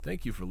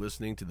Thank you for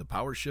listening to the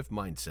Power Shift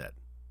Mindset.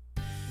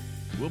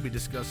 We'll be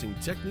discussing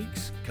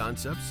techniques,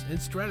 concepts,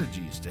 and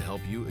strategies to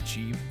help you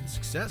achieve the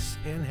success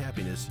and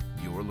happiness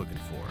you're looking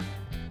for.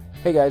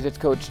 Hey guys, it's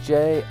Coach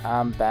Jay.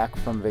 I'm back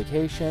from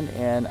vacation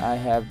and I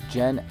have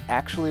Jen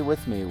actually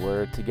with me.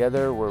 We're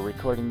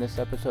recording this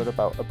episode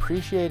about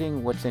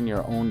appreciating what's in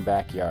your own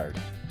backyard.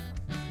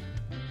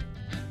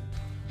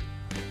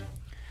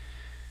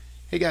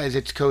 Hey guys,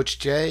 it's Coach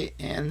Jay,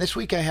 and this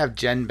week I have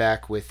Jen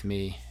back with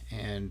me.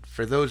 And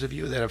for those of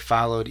you that have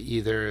followed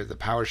either the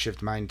Power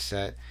Shift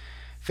Mindset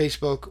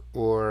Facebook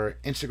or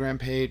Instagram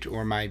page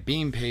or my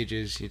Beam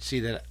pages, you'd see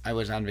that I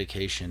was on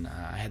vacation.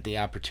 I had the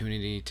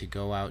opportunity to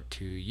go out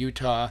to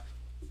Utah,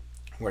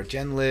 where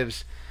Jen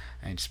lives,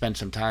 and spend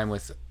some time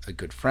with a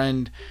good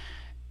friend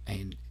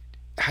and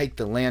hike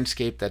the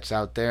landscape that's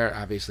out there.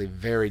 Obviously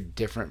very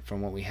different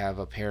from what we have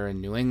up here in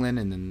New England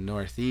and in the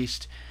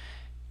Northeast.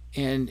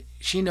 And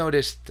she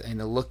noticed in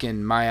the look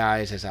in my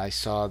eyes as I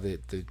saw the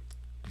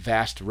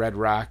vast red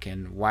rock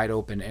and wide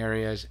open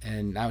areas,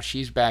 and now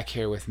she's back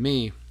here with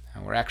me.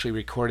 We're actually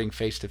recording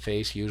face to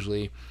face.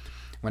 Usually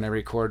when I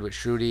record with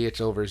Shruti,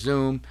 it's over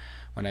Zoom.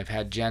 When I've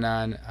had Jen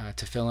on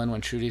to fill in when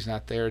Shruti's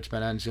not there, it's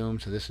been on Zoom.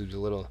 So this is a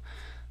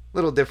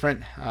little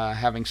different,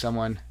 having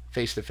someone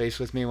face to face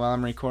with me while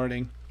I'm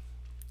recording.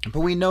 But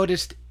we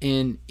noticed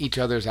in each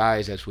other's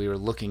eyes as we were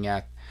looking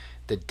at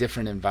the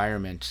different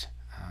environments,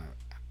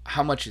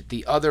 how much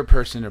the other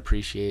person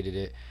appreciated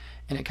it.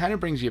 And it kind of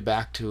brings you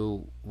back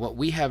to what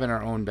we have in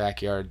our own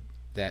backyard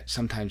that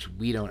sometimes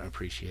we don't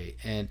appreciate.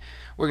 And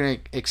we're going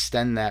to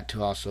extend that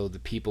to also the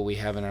people we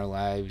have in our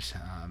lives,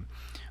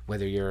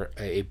 whether you're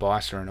a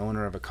boss or an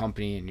owner of a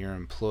company and your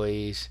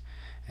employees,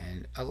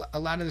 and a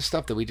lot of the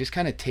stuff that we just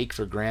kind of take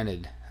for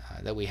granted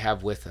that we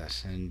have with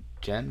us. And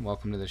Jen,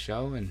 welcome to the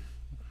show. And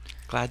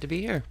glad to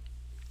be here.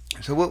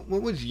 So what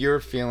was your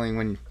feeling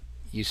when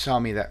you saw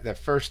me that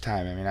first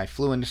time? I mean, I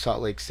flew into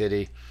Salt Lake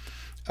City.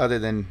 Other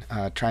than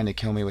trying to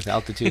kill me with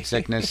altitude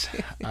sickness,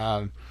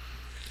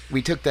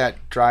 we took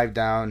that drive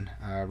down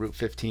Route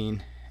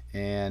 15,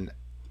 and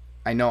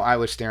I know I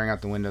was staring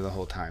out the window the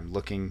whole time,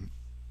 looking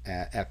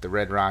at the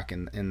red rock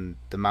and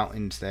the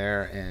mountains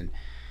there. And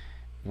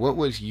what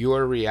was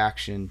your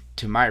reaction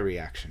to my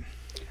reaction?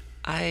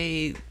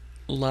 I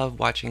love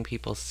watching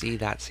people see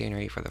that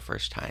scenery for the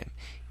first time.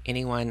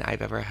 Anyone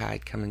I've ever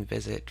had come and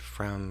visit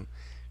from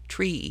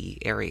tree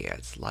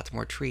areas, lots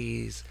more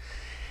trees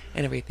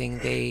and everything,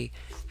 they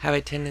have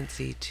a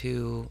tendency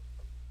to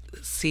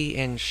see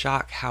in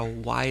shock how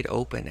wide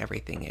open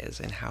everything is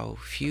and how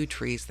few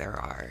trees there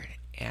are.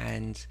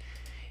 And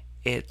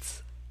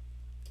it's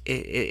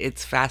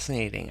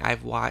fascinating.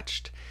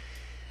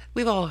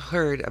 We've all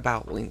heard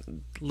about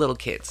little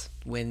kids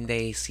when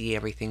they see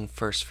everything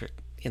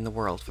in the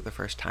world for the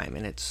first time,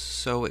 and it's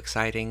so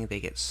exciting. They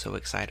get so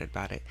excited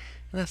about it.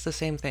 And that's the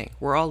same thing.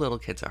 We're all little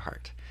kids at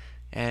heart.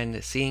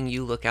 And seeing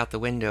you look out the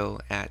window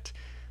at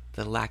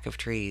the lack of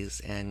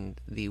trees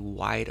and the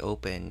wide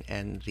open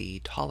and the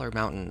taller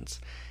mountains,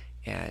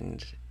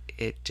 and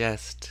it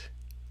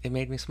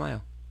made me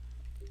smile.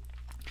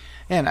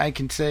 And I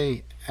can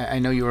say, I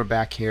know you were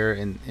back here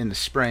in the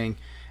spring,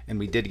 and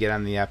we did get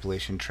on the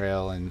Appalachian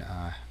Trail, and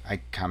I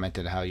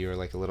commented how you were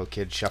like a little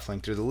kid shuffling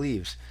through the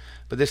leaves.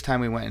 But this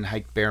time we went and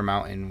hiked Bear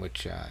Mountain,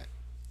 which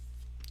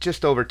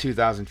just over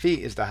 2,000 feet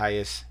is the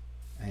highest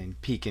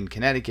peak in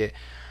Connecticut.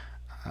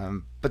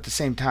 But at the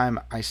same time,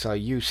 I saw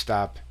you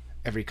stop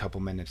every couple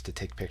minutes to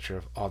take a picture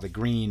of all the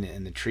green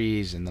and the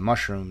trees and the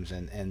mushrooms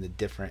and the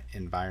different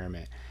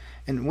environment.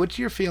 And what's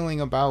your feeling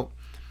about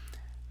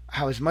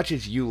how, as much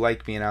as you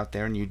like being out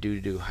there and you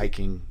do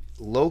hiking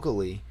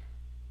locally,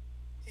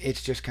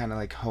 it's just kind of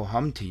like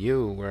ho-hum to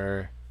you,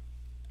 where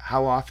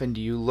how often do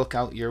you look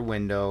out your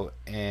window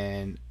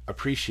and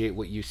appreciate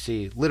what you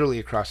see literally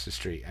across the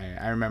street?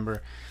 I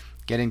remember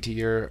getting to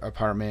your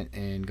apartment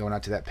and going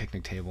out to that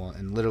picnic table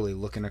and literally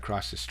looking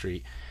across the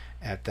street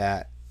at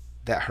that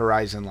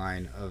horizon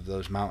line of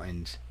those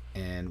mountains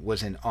and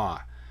was in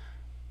awe,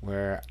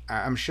 where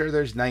I'm sure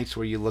there's nights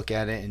where you look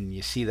at it and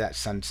you see that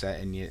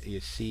sunset and you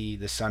see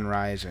the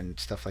sunrise and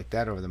stuff like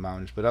that over the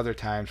mountains, but other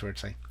times where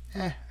it's like,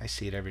 I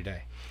see it every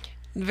day.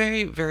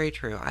 Very, very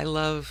true. I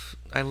love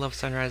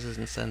sunrises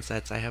and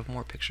sunsets. I have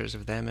more pictures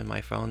of them in my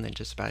phone than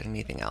just about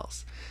anything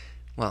else.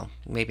 Well,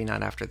 maybe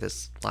not after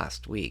this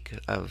last week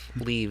of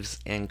leaves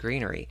and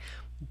greenery,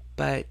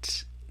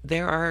 but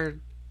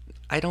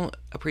I don't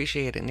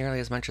appreciate it nearly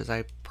as much as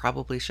I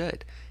probably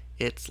should.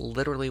 It's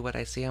literally what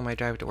I see on my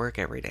drive to work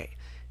every day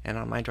and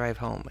on my drive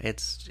home.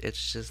 It's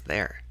just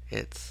there.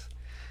 It's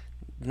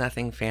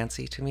nothing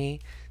fancy to me.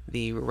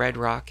 The red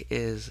rock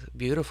is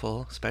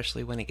beautiful,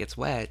 especially when it gets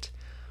wet,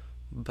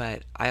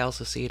 but I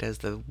also see it as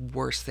the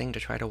worst thing to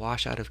try to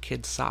wash out of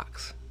kids'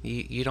 socks.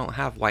 You don't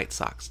have white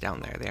socks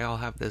down there. They all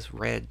have this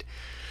red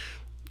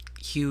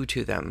hue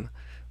to them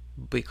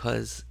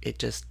because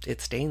it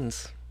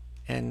stains,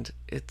 and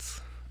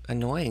it's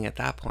annoying at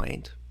that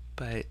point.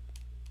 But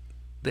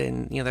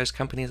then, there's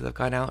companies that have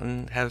gone out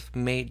and have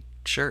made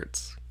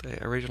shirts.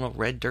 The original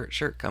Red Dirt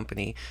Shirt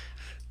Company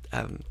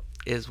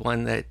is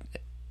one that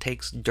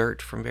takes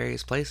dirt from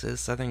various places,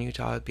 southern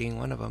Utah being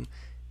one of them,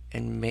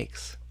 and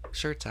makes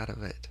shirts out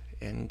of it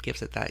and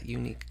gives it that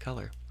unique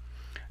color.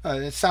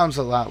 It sounds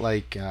a lot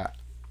like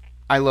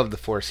I love the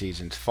four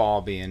seasons,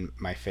 fall being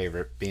my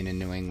favorite, being in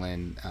New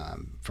England.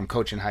 From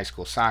coaching high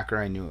school soccer,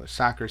 I knew it was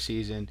soccer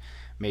season.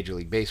 Major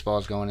League Baseball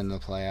is going into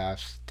the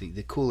playoffs.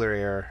 The cooler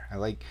air,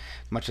 as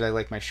much as I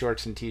like my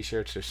shorts and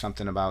t-shirts, there's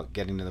something about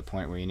getting to the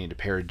point where you need a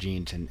pair of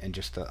jeans and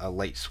just a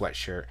light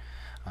sweatshirt.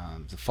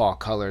 The fall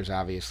colors,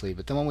 obviously.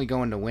 But then when we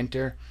go into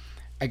winter,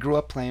 I grew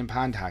up playing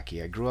pond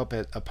hockey. I grew up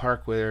at a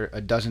park where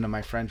a dozen of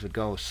my friends would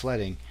go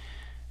sledding.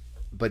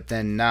 But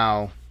then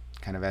now,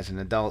 kind of as an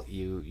adult,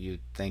 you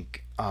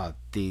think,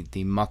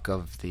 the muck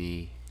of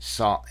the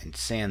salt and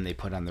sand they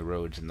put on the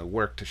roads and the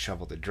work to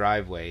shovel the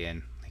driveway,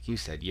 and like you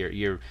said,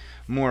 you're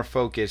more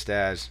focused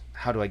as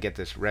how do I get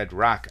this red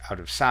rock out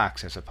of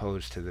socks as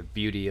opposed to the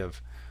beauty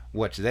of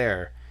what's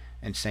there.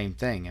 And same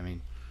thing, I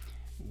mean,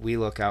 we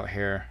look out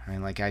here, I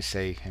mean, like I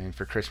say, I mean,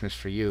 for Christmas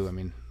for you, I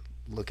mean,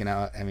 looking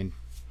out, I mean,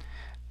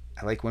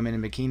 I like women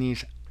in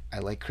bikinis, I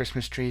like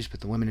Christmas trees,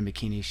 but the women in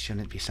bikinis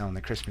shouldn't be selling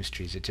the Christmas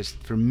trees. It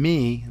just, for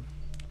me,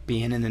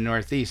 being in the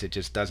Northeast, it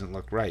just doesn't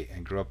look right. I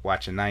grew up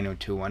watching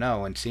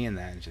 90210 and seeing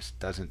that, it just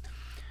doesn't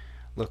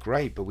look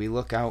right. But we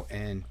look out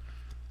and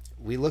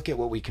we look at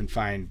what we can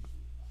find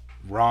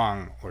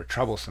wrong or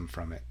troublesome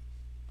from it.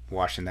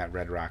 Washing that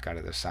red rock out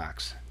of the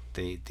socks,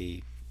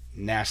 the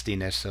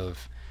nastiness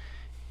of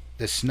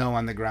the snow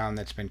on the ground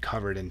that's been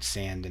covered in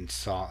sand and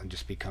salt and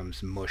just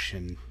becomes mush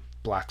and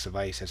blocks of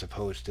ice, as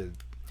opposed to,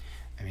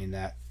 I mean,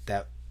 that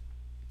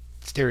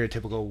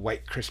stereotypical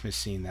white Christmas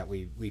scene that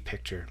we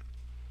picture.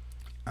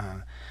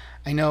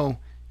 I know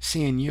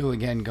seeing you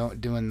again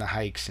doing the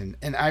hikes,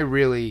 and I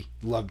really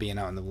love being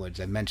out in the woods.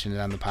 I've mentioned it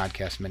on the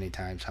podcast many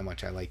times how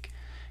much I like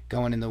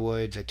going in the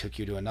woods. I took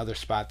you to another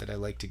spot that I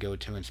like to go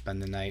to and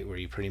spend the night, where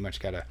you pretty much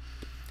got a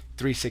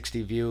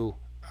 360 view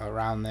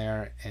around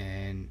there,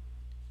 and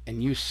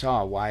you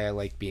saw why I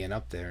like being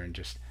up there and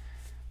just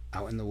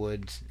out in the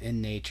woods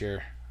in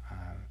nature.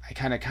 I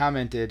kind of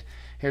commented,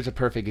 here's a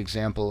perfect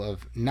example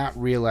of not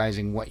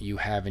realizing what you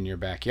have in your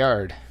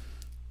backyard.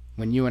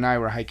 When you and I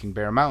were hiking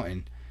Bear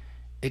Mountain,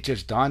 it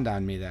just dawned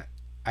on me that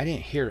I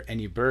didn't hear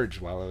any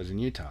birds while I was in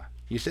Utah.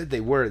 You said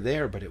they were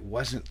there, but it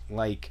wasn't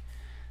like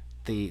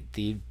the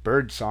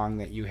bird song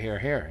that you hear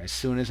here. As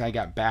soon as I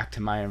got back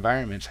to my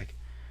environment, it's like,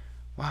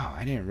 wow,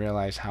 I didn't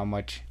realize how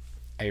much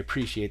I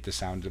appreciate the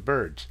sounds of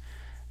birds.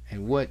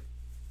 And what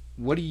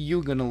are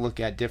you going to look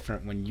at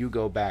different when you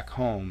go back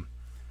home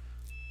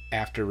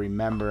after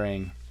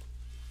remembering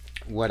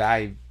what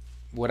I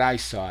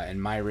saw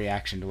and my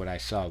reaction to what I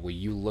saw? Will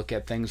you look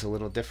at things a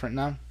little different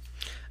now?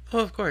 Oh,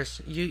 of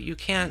course. You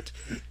can't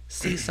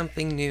see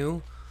something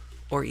new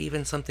or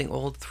even something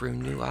old through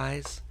new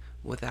eyes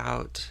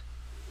without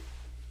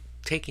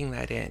taking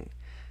that in.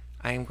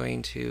 I am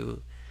going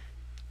to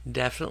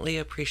definitely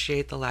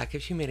appreciate the lack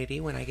of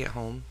humidity when I get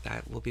home.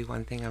 That will be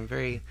one thing I'm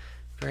very,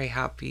 very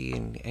happy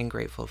and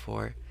grateful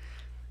for.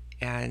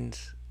 And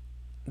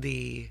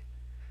the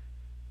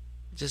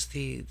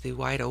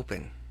wide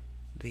open,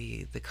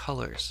 the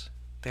colors.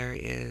 There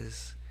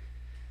is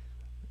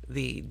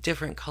the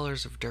different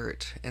colors of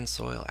dirt and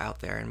soil out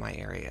there in my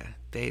area.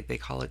 They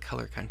call it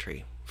color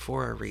country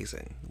for a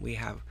reason. We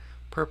have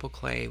purple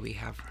clay, we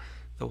have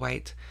the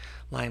white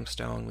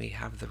limestone, we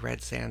have the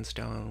red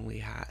sandstone,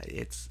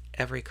 it's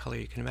every color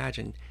you can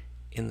imagine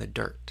in the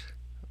dirt.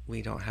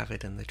 We don't have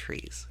it in the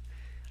trees,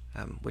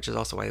 which is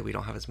also why we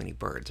don't have as many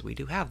birds. We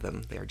do have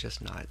them, they're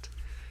just not,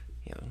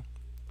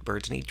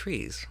 birds need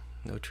trees.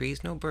 No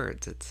trees, no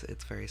birds.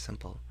 It's very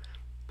simple.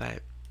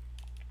 But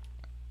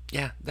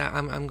yeah,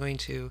 I'm going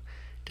to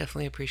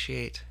definitely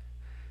appreciate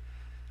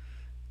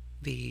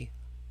the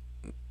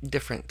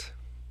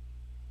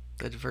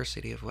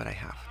diversity of what I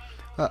have.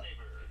 Well,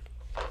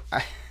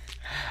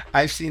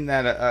 I've seen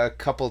that a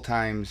couple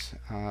times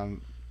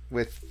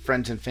with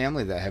friends and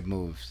family that have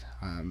moved.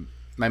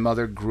 My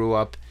mother grew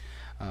up,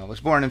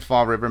 was born in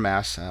Fall River,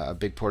 Mass, a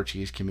big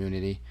Portuguese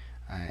community.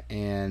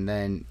 And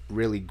then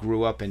really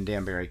grew up in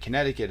Danbury,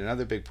 Connecticut,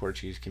 another big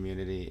Portuguese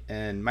community.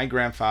 And my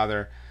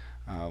grandfather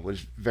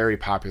was very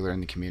popular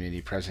in the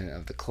community, president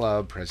of the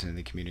club, president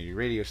of the community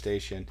radio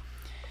station.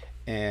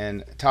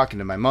 And talking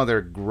to my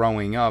mother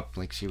growing up,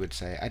 like she would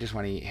say, I just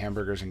want to eat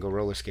hamburgers and go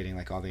roller skating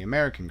like all the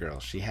American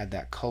girls. She had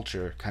that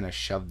culture kind of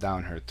shoved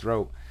down her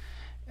throat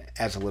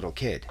as a little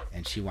kid.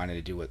 And she wanted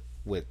to do it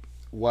with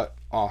what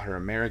all her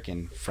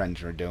American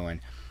friends were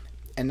doing.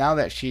 And now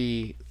that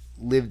she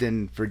lived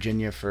in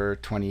Virginia for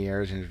 20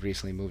 years and has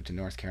recently moved to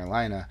North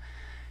Carolina,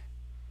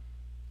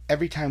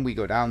 every time we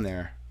go down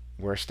there,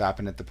 we're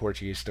stopping at the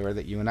Portuguese store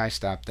that you and I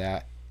stopped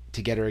at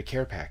to get her a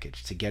care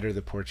package, to get her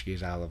the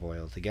Portuguese olive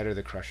oil, to get her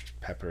the crushed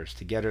peppers,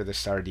 to get her the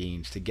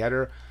sardines, to get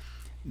her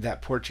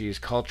that Portuguese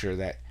culture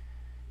that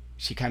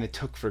she kind of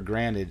took for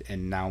granted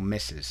and now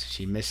misses.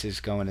 She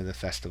misses going to the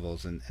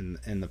festivals and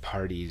the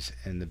parties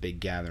and the big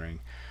gathering.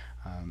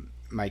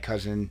 My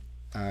cousin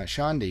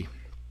Shondi,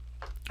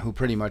 who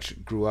pretty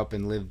much grew up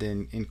and lived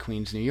in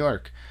Queens, New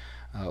York,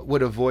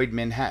 would avoid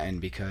Manhattan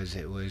because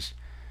it was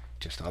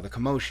just all the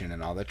commotion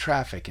and all the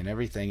traffic and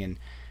everything. And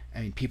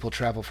I mean, people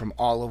travel from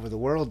all over the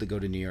world to go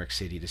to New York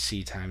City to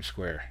see Times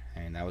Square.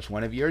 And that was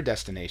one of your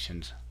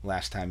destinations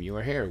last time you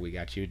were here. We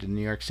got you to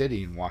New York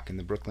City and walking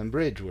the Brooklyn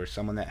Bridge, where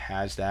someone that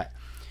has that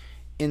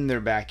in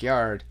their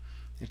backyard,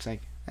 it's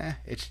like,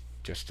 it's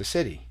just a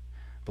city.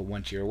 But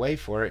once you're away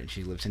for it, and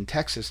she lives in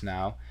Texas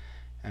now,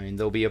 I mean,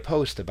 there'll be a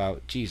post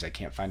about, geez, I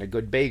can't find a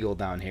good bagel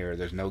down here.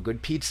 There's no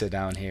good pizza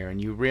down here.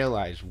 And you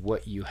realize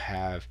what you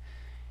have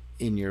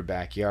in your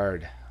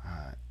backyard.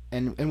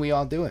 And we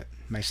all do it.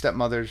 My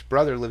stepmother's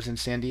brother lives in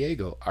San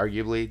Diego,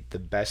 arguably the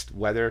best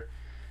weather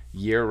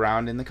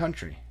year-round in the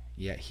country.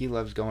 Yet he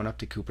loves going up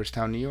to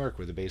Cooperstown, New York,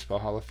 where the Baseball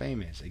Hall of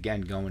Fame is.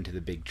 Again, going to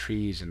the big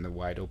trees and the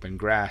wide open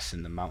grass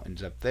and the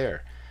mountains up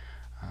there.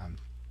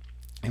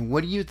 And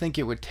what do you think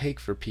it would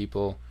take for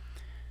people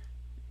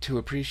to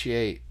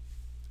appreciate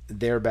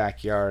their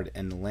backyard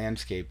and the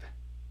landscape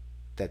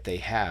that they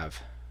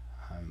have?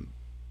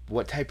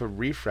 What type of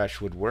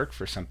refresh would work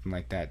for something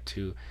like that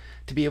to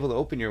be able to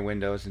open your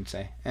windows and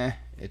say,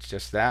 it's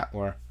just that,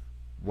 or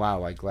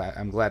wow,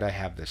 I'm glad I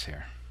have this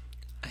here?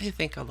 I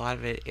think a lot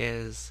of it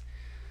is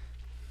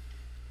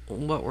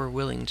what we're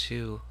willing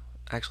to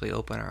actually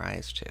open our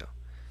eyes to.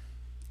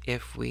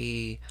 If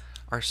we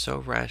are so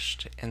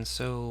rushed and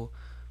so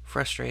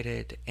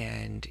frustrated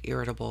and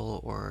irritable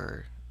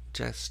or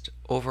just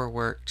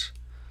overworked,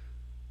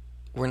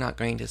 we're not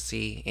going to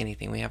see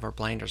anything. We have our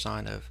blinders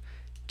on of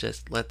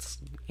just let's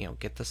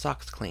get the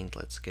socks cleaned,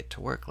 let's get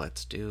to work,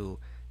 let's do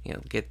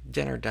get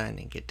dinner done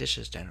and get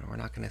dishes done, and we're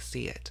not going to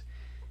see it.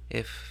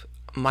 If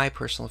my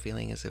personal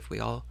feeling is if we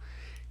all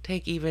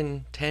take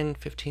even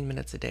 10-15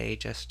 minutes a day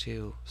just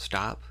to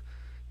stop,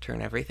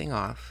 turn everything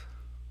off,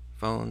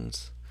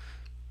 phones,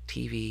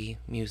 TV,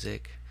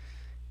 music,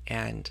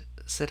 and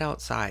sit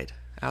outside.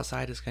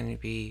 Outside is going to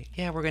be,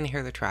 we're going to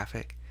hear the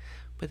traffic,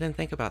 but then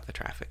think about the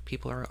traffic.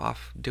 People are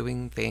off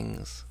doing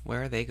things.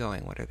 Where are they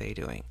going? What are they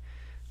doing?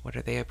 What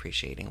are they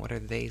appreciating? What are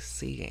they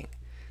seeing?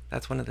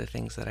 That's one of the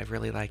things that I've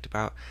really liked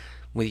about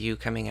with you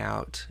coming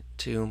out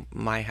to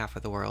my half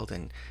of the world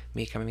and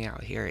me coming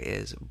out here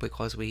is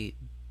because we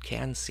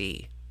can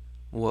see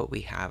what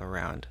we have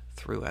around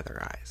through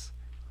other eyes.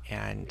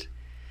 And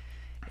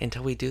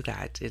until we do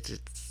that,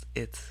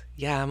 it's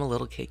I'm a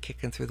little kid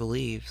kicking through the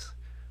leaves,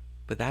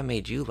 but that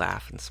made you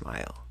laugh and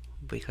smile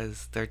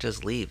because they're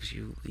just leaves.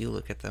 You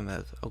look at them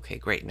as, okay,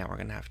 great, now we're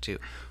going to have to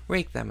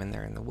rake them and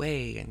they're in the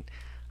way, and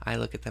I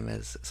look at them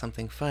as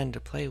something fun to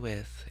play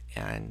with,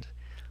 and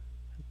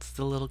it's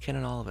the little kid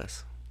in all of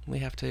us. We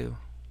have to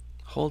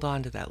hold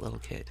on to that little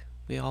kid.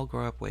 We all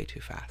grow up way too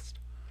fast.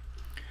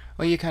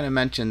 Well, you kind of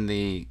mentioned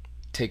the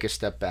take a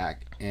step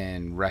back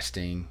and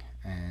resting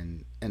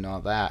and all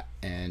that,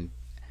 and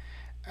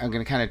I'm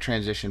going to kind of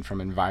transition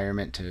from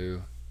environment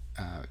to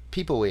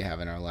people we have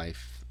in our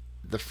life.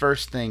 The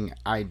first thing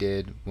I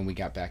did when we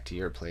got back to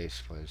your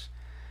place was,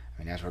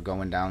 as we're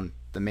going down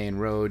the main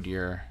road,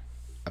 your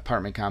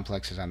apartment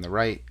complex is on the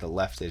right. The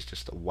left is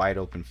just a wide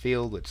open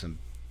field with some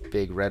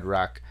big red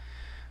rock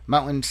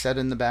mountains set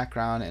in the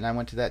background. And I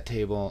went to that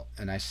table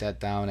and I sat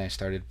down and I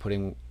started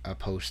putting a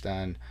post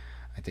on,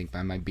 I think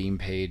by my Beam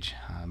page,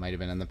 might have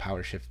been on the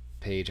PowerShift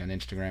page on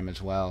Instagram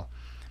as well.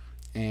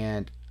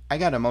 And I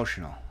got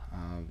emotional.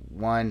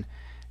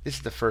 This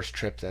is the first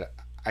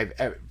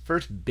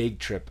big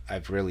trip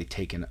I've really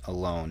taken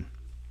alone.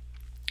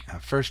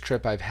 First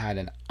trip I've had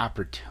an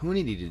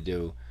opportunity to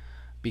do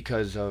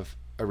because of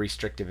a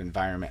restrictive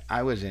environment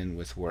I was in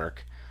with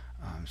work.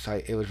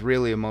 It was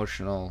really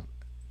emotional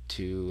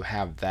to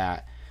have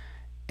that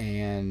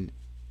and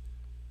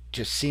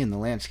just seeing the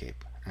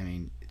landscape.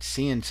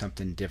 Seeing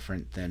something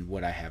different than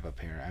what I have up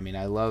here.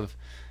 I love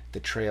the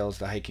trails,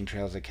 the hiking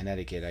trails of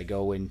Connecticut. I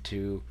go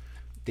into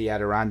the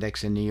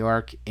Adirondacks in New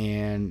York,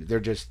 and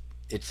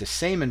it's the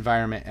same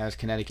environment as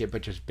Connecticut,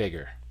 but just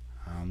bigger.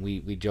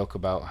 We joke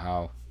about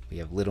how we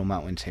have little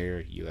mountains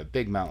here, you have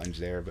big mountains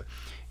there, but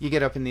you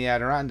get up in the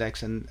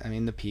Adirondacks, and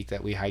the peak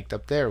that we hiked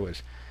up there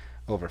was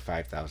over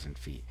 5,000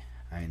 feet.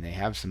 They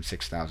have some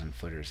 6,000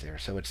 footers there,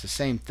 so it's the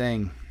same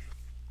thing,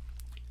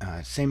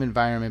 same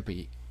environment, but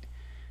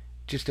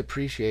just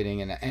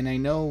appreciating. And I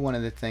know one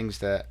of the things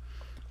that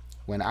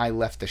when I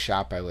left the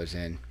shop I was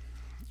in,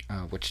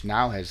 which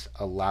now has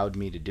allowed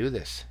me to do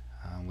this,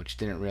 which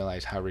didn't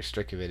realize how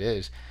restrictive it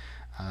is.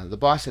 The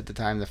boss at the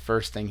time, the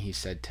first thing he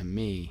said to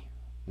me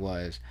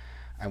was,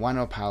 I want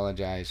to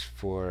apologize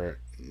for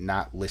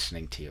not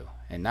listening to you.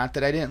 And not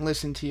that I didn't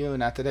listen to you,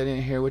 not that I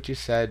didn't hear what you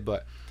said,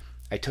 but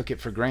I took it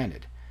for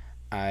granted.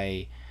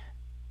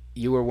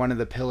 You were one of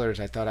the pillars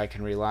I thought I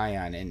can rely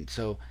on. And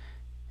so,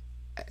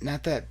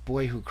 not that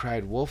boy who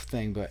cried wolf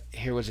thing, but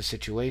here was a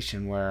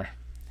situation where,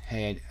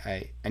 hey,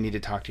 I need to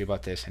talk to you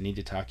about this. I need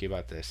to talk to you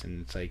about this.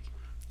 And it's like,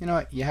 you know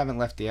what? You haven't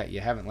left yet.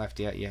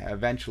 Yeah,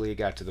 eventually it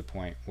got to the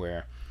point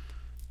where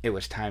it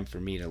was time for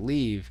me to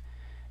leave.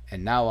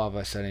 And now all of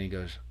a sudden he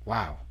goes,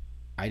 wow,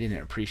 I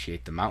didn't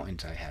appreciate the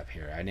mountains I have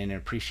here. I didn't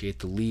appreciate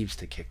the leaves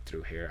to kick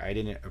through here. I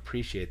didn't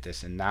appreciate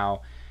this. And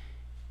now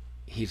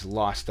he's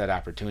lost that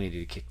opportunity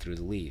to kick through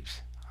the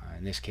leaves.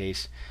 In this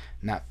case,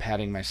 not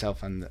patting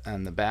myself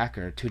on the back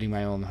or tooting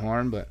my own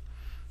horn, but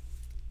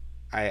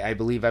I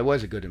believe I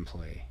was a good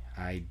employee.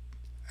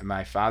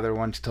 My father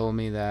once told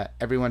me that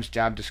everyone's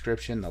job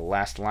description, the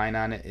last line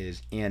on it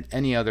is, and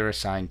any other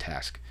assigned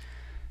task.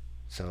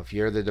 So if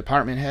you're the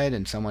department head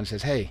and someone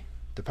says, hey,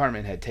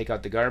 department head, take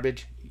out the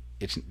garbage,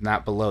 it's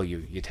not below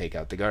you. You take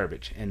out the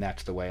garbage. And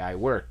that's the way I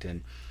worked.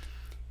 And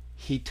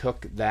he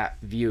took that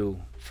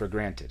view for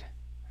granted.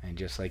 And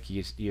just like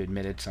you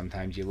admitted,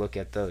 sometimes you look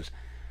at those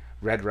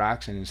red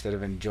rocks, and instead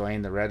of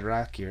enjoying the red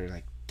rock, you're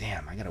like,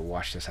 damn, I got to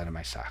wash this out of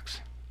my socks.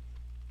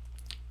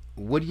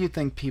 What do you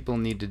think people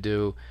need to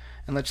do?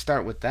 And let's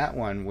start with that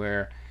one,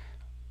 where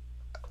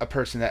a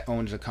person that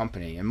owns a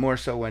company, and more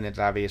so when it's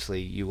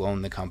obviously you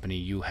own the company,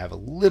 you have a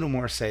little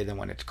more say than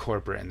when it's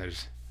corporate and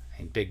there's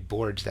big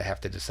boards that have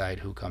to decide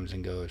who comes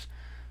and goes.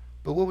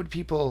 But what would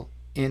people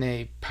in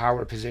a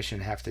power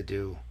position have to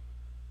do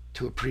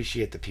to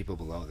appreciate the people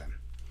below them?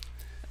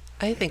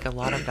 I think a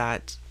lot of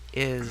that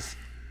is,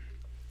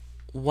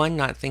 one,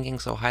 not thinking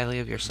so highly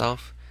of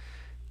yourself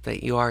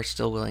that you are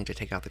still willing to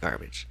take out the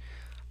garbage.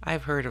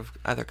 I've heard of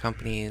other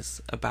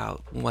companies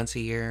about once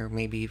a year,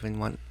 maybe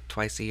even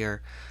twice a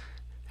year,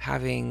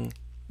 having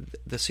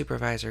the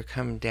supervisor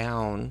come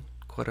down,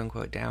 quote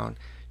unquote down,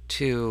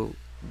 to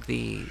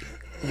the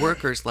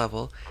workers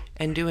level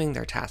and doing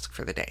their task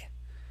for the day.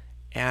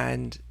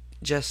 And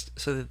just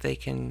so that they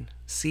can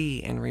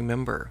see and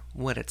remember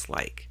what it's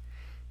like.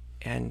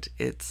 And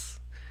it's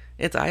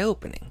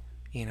eye-opening,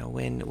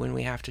 when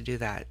we have to do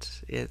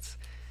that.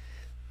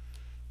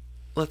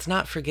 Let's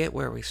not forget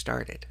where we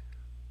started.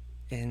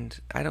 And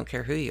I don't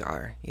care who you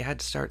are, you had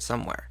to start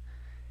somewhere.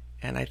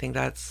 And I think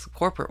that's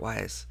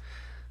corporate-wise,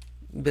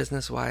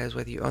 business-wise,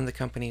 whether you own the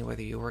company,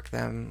 whether you work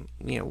them,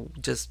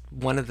 just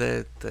one of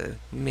the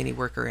many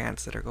worker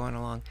ants that are going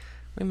along.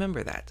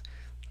 Remember that.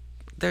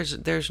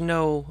 There's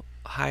no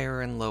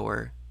higher and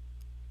lower.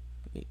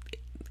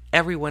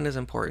 Everyone is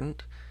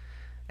important.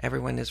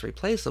 Everyone is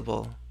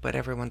replaceable, but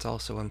everyone's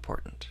also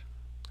important.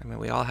 I mean,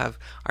 we all have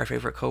our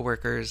favorite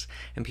coworkers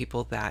and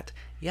people that,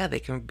 they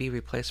can be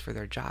replaced for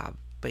their job,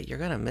 but you're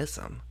going to miss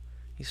them.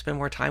 You spend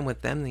more time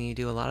with them than you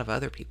do a lot of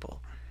other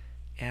people.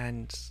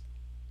 And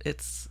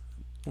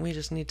we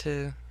just need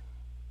to,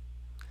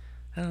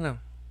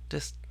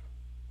 just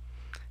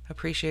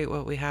appreciate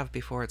what we have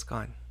before it's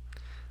gone.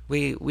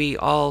 We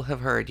all have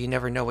heard, you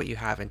never know what you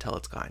have until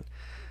it's gone.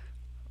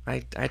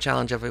 I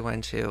challenge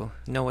everyone to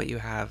know what you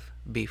have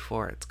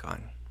before it's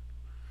gone.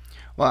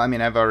 Well, I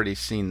mean, I've already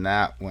seen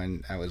that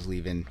when I was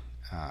leaving.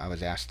 I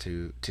was asked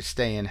to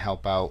stay and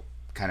help out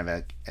kind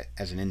of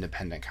as an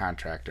independent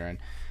contractor. And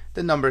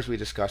the numbers we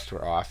discussed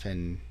were off.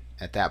 And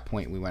at that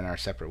point, we went our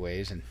separate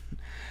ways. And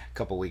a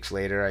couple weeks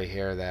later, I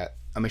hear that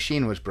a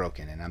machine was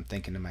broken. And I'm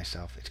thinking to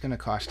myself, it's going to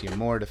cost you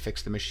more to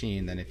fix the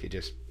machine than if you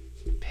just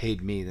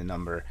paid me the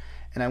number.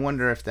 And I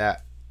wonder if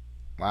that,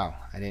 I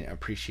didn't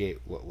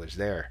appreciate what was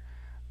there,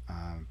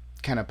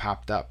 kind of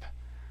popped up.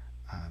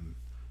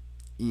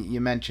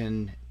 You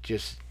mentioned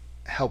just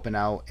helping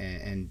out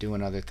and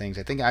doing other things.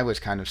 I think I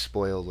was kind of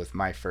spoiled with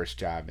my first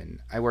job,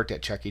 and I worked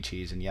at Chuck E.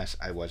 Cheese, and yes,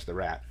 I was the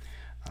rat.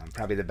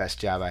 Probably the best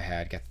job I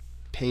had. Got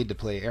paid to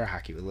play air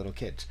hockey with little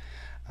kids.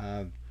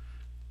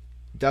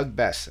 Doug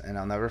Bess, and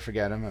I'll never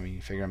forget him. I mean,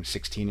 you figure I'm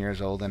 16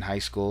 years old in high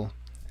school,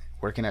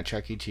 working at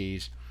Chuck E.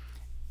 Cheese.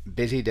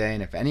 Busy day,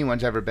 and if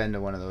anyone's ever been to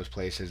one of those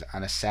places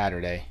on a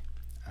Saturday,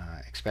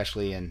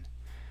 especially in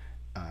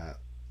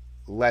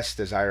less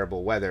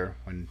desirable weather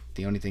when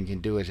the only thing you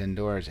can do is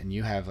indoors, and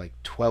you have like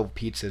 12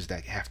 pizzas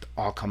that have to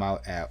all come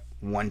out at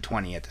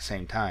 1:20 at the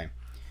same time.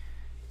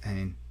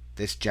 And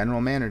this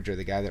general manager,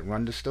 the guy that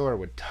run the store,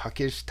 would tuck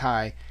his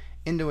tie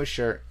into his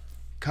shirt,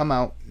 come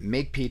out,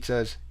 make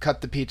pizzas,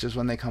 cut the pizzas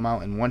when they come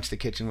out, and once the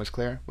kitchen was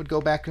clear, would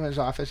go back to his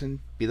office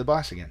and be the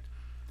boss again.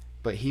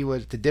 But he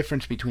was the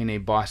difference between a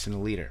boss and a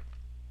leader.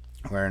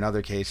 Where in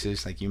other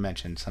cases, like you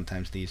mentioned,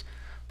 sometimes these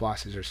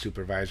bosses or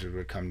supervisors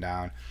would come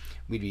down.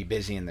 We'd be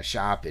busy in the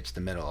shop. It's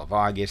the middle of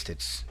August.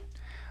 It's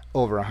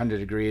over 100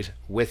 degrees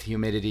with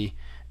humidity.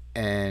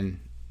 And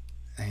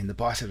the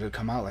bosses would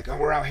come out like, oh,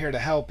 we're out here to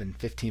help. And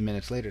 15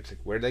 minutes later, it's like,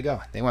 where'd they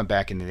go? They went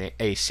back into the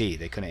AC.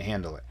 They couldn't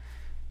handle it.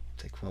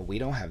 It's like, well, we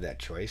don't have that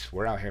choice.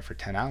 We're out here for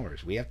 10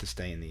 hours. We have to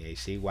stay in the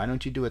AC. Why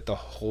don't you do it the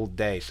whole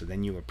day so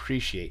then you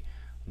appreciate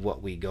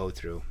what we go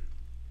through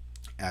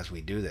as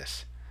we do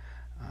this?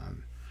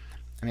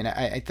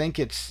 I think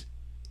it's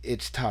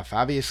tough.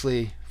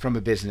 Obviously, from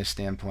a business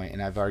standpoint,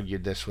 and I've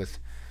argued this with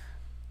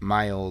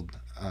my old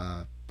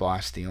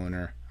boss, the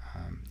owner.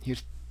 He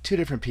was two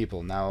different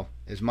people. Now,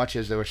 as much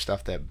as there was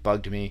stuff that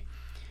bugged me,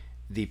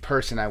 the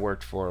person I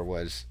worked for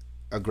was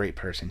a great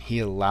person. He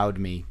allowed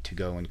me to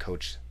go and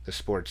coach the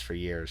sports for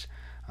years.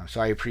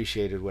 So I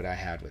appreciated what I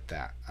had with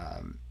that.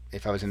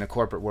 If I was in the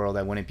corporate world,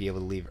 I wouldn't be able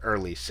to leave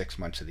early 6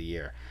 months of the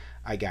year.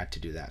 I got to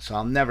do that. So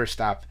I'll never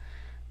stop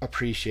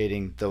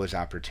appreciating those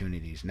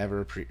opportunities,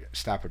 never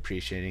stop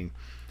appreciating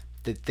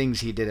the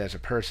things he did as a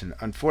person.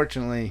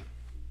 Unfortunately,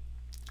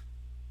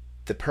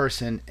 the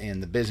person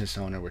and the business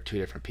owner were two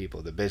different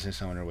people. The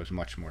business owner was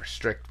much more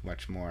strict,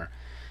 much more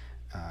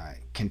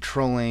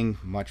controlling,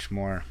 much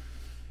more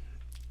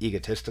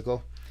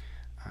egotistical.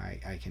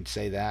 I can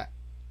say that.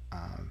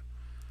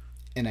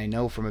 And I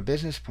know from a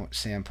business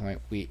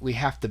standpoint, we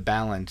have to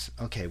balance.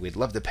 Okay, we'd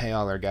love to pay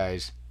all our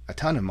guys a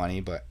ton of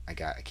money, but I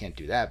can't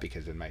do that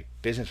because then my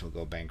business will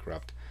go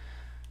bankrupt.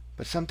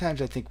 But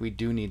sometimes I think we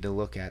do need to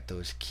look at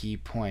those key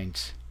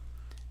points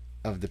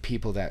of the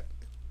people that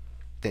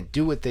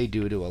do what they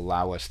do to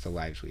allow us the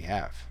lives we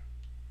have.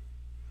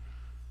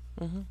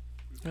 Mm-hmm.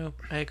 No,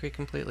 I agree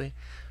completely.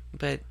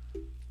 But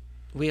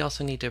we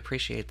also need to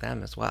appreciate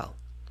them as well.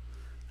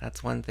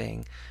 That's one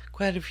thing.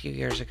 Quite a few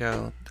years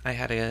ago, I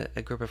had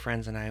a group of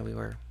friends and we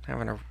were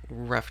having a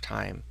rough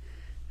time.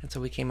 And so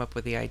we came up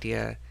with the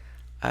idea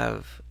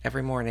of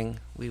every morning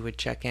we would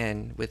check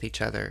in with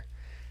each other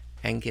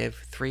and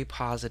give 3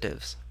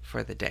 positives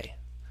for the day.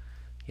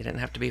 You didn't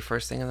have to be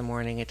first thing in the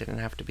morning. It didn't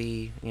have to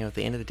be, at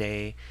the end of the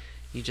day.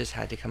 You just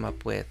had to come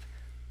up with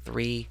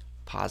 3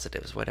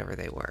 positives, whatever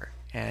they were.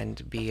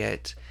 And be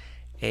it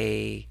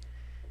the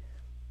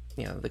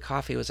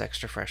coffee was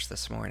extra fresh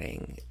this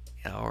morning,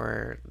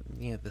 or,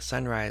 the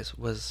sunrise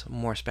was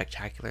more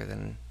spectacular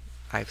than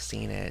I've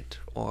seen it,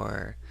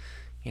 or,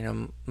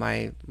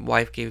 my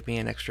wife gave me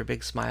an extra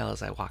big smile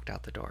as I walked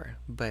out the door.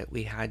 But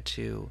we had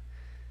to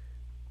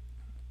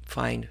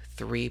find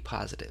 3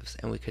 positives,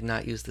 and we could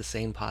not use the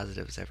same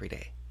positives every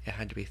day. It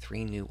had to be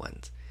 3 new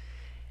ones.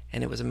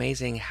 And it was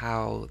amazing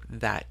how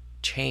that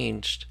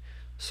changed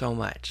so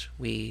much.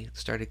 We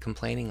started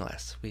complaining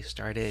less. We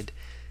started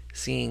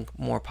seeing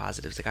more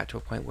positives. It got to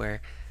a point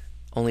where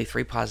only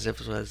 3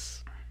 positives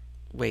was,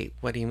 wait,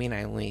 what do you mean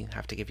I only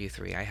have to give you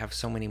 3? I have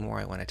so many more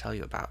I want to tell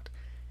you about.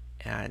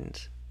 And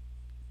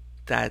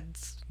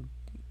that's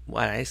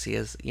what I see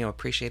as,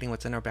 appreciating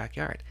what's in our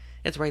backyard.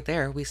 It's right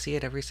there. We see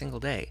it every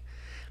single day.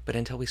 But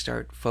until we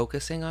start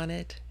focusing on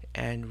it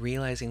and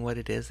realizing what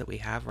it is that we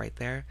have right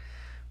there,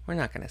 we're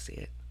not going to see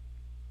it.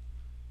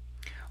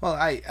 Well,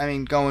 I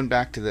mean, going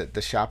back to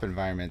the shop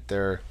environment,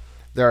 there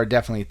are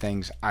definitely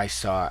things I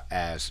saw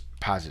as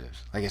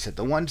positives. Like I said,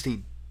 the ones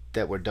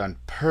that were done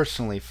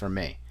personally for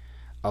me,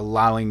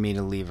 allowing me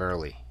to leave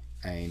early.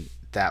 I mean,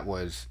 that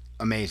was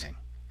amazing.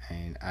 I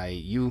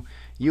mean,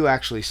 you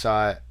actually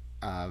saw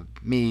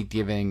me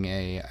giving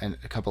a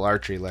couple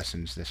archery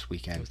lessons this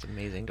weekend. It was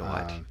amazing to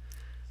watch.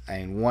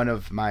 And one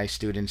of my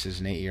students is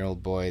an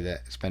 8-year-old boy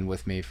that's been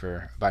with me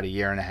for about a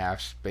year and a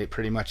half,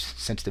 pretty much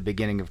since the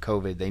beginning of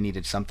COVID. They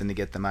needed something to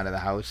get them out of the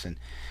house, and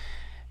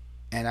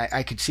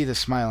I could see the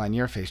smile on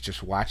your face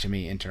just watching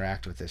me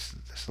interact with this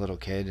little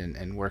kid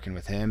and working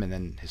with him, and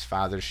then his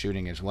father's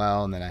shooting as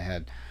well, and then I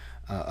had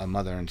a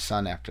mother and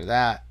son after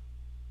that.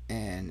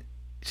 And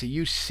so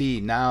you see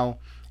now,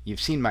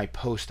 you've seen my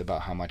post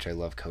about how much I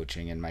love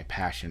coaching and my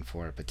passion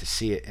for it, but to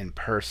see it in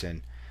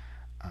person,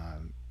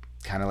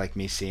 kind of like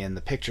me seeing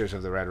the pictures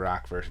of the Red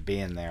Rock versus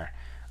being there,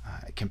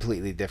 a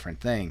completely different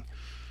thing.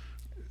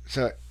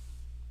 So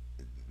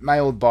my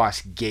old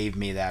boss gave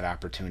me that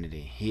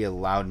opportunity. He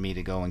allowed me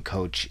to go and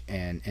coach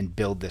and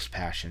build this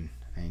passion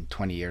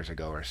 20 years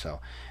ago or so.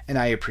 And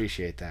I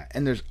appreciate that.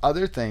 And there's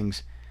other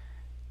things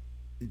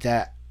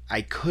that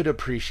I could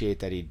appreciate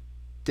that he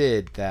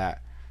did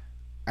that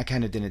I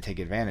kind of didn't take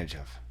advantage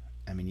of.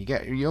 I mean,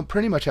 you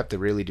pretty much have to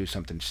really do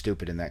something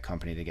stupid in that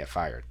company to get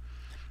fired.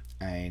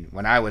 I mean,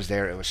 when I was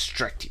there, it was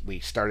strict. We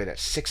started at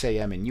 6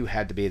 a.m. and you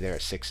had to be there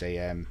at 6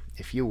 a.m.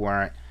 If you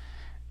weren't,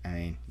 I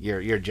mean,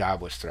 your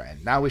job was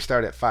threatened. Now we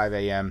start at 5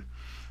 a.m.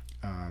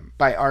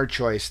 By our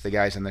choice, the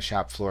guys on the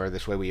shop floor.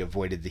 This way we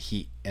avoided the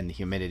heat and the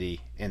humidity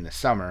in the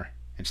summer.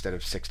 Instead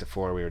of 6 to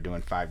 4, we were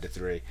doing 5 to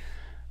 3.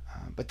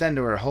 But then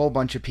there were a whole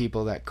bunch of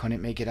people that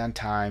couldn't make it on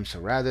time.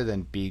 So rather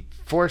than be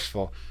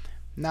forceful,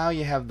 now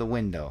you have the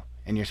window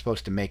and you're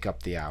supposed to make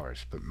up the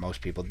hours. But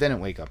most people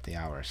didn't wake up the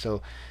hours.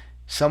 So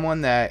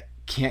someone that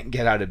can't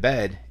get out of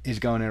bed is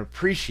going to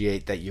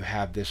appreciate that you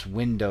have this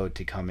window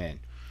to come in.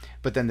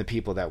 But then the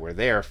people that were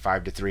there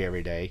 5 to 3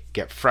 every day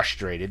get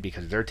frustrated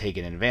because they're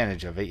taking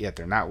advantage of it, yet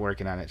they're not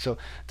working on it. So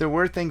there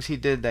were things he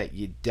did that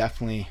you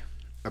definitely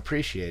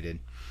appreciated.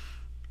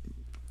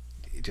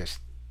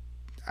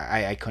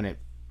 I couldn't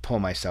pull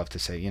myself to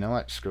say, you know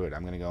what, screw it.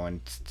 I'm going to go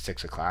in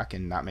 6 o'clock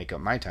and not make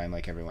up my time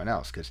like everyone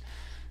else because,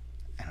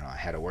 I don't know, I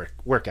had a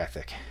work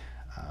ethic.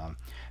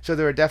 So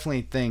there are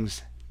definitely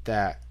things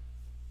that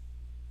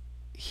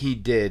he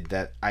did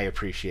that I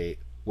appreciate,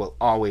 will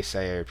always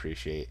say I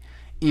appreciate,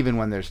 even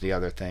when there's the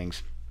other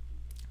things,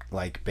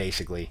 like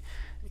basically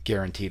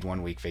guaranteed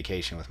 1 week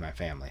vacation with my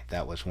family.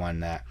 That was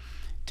one that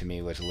to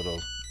me was a little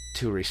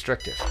too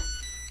restrictive.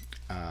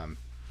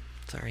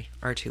 Sorry,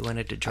 R2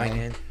 wanted to join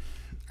in.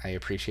 I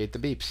appreciate the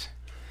beeps.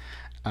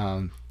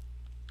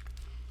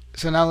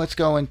 So now let's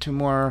go into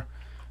more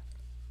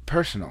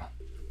personal.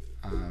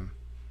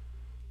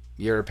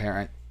 You're a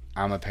parent,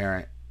 I'm a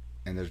parent,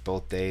 and there's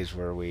both days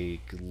where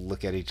we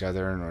look at each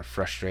other and we're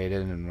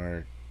frustrated and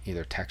we're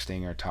either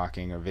texting or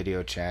talking or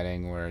video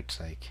chatting where it's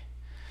like,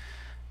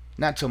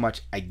 not so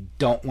much I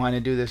don't want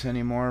to do this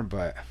anymore,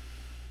 but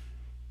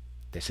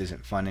this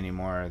isn't fun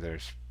anymore.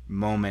 There's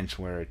moments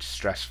where it's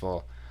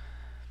stressful.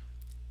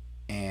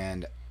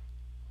 And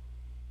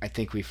I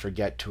think we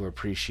forget to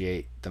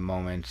appreciate the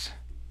moments.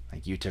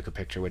 Like you took a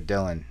picture with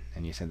Dylan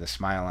and you said the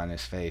smile on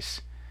his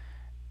face.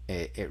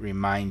 It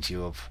reminds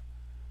you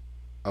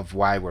of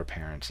why we're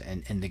parents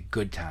and the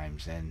good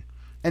times,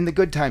 and the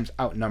good times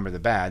outnumber the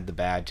bad. The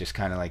bad just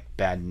kind of like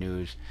bad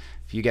news.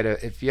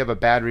 If you have a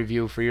bad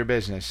review for your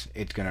business,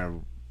 it's gonna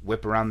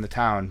whip around the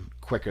town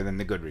quicker than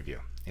the good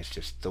review. It's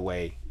just the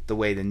way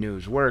the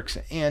news works,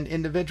 and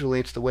individually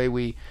it's the way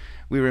we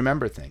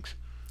remember things.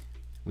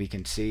 We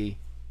can see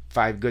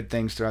 5 good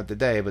things throughout the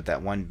day, but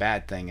that one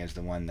bad thing is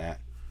the one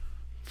that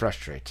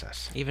frustrates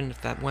us. Even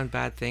if that one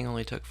bad thing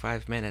only took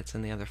 5 minutes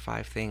and the other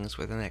 5 things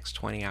were the next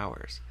 20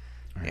 hours.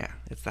 Right. Yeah,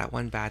 it's that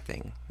one bad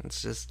thing.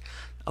 It's just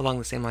along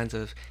the same lines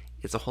of,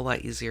 it's a whole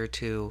lot easier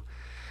to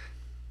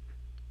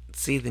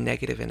see the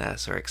negative in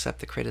us or accept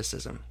the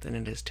criticism than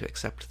it is to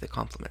accept the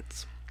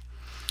compliments.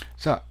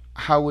 So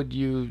how would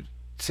you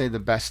say the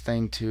best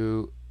thing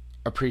to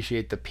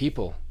appreciate the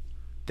people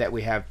that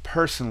we have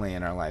personally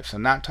in our life? So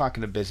not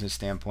talking a business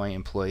standpoint,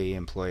 employee,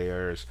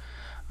 employers,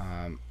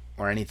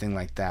 or anything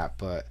like that,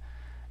 but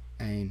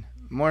I mean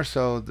more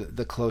so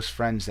the close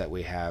friends that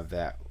we have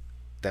that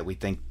we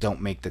think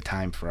don't make the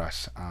time for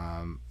us,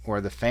 or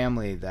the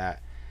family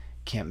that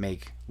can't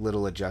make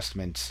little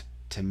adjustments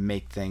to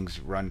make things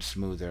run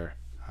smoother,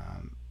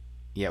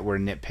 yet we're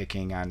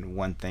nitpicking on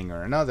one thing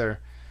or another,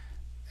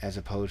 as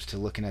opposed to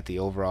looking at the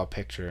overall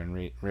picture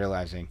and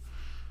realizing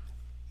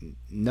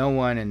no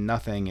one and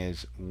nothing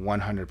is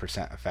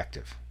 100%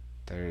 effective.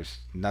 There's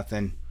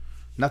nothing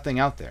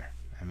out there.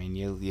 I mean,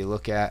 you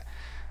look at,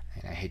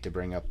 and I hate to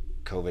bring up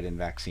COVID and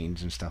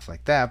vaccines and stuff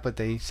like that, but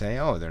they say,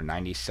 oh, they're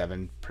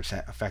 97%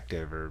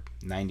 effective or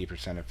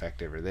 90%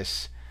 effective, or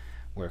this,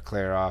 we're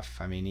clear off.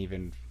 I mean,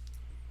 even,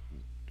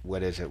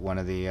 what is it, one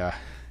of the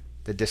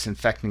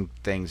disinfecting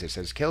things, it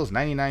says kills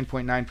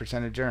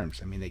 99.9% of germs.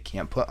 I mean, they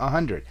can't put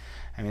 100.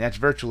 I mean, that's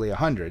virtually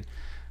 100.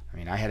 I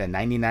mean, I had a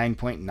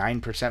 99.9%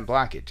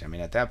 blockage. I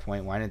mean, at that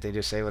point, why didn't they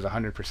just say it was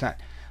 100%?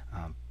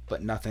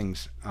 But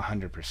nothing's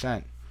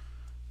 100%.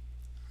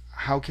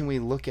 How can we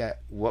look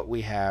at what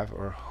we have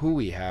or who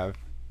we have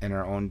in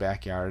our own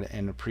backyard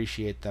and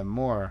appreciate them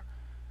more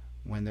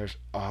when there's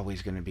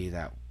always going to be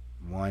that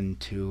 1,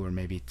 2, or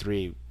maybe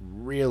 3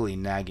 really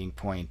nagging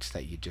points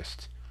that you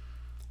just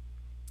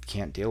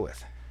can't deal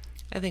with?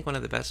 I think one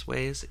of the best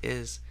ways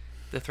is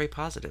the 3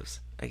 positives.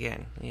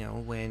 Again,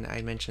 when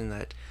I mentioned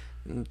that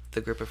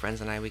the group of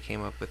friends and I, we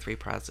came up with 3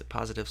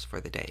 positives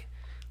for the day.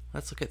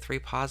 Let's look at 3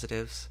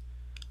 positives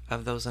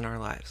of those in our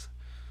lives.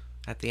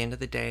 At the end of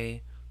the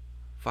day,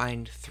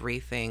 find 3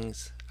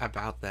 things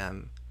about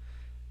them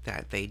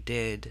that they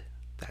did,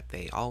 that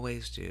they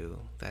always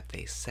do, that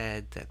they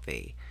said, that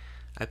they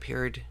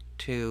appeared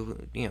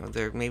to,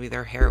 maybe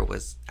their hair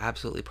was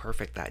absolutely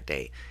perfect that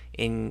day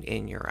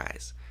in your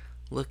eyes.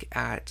 Look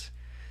at,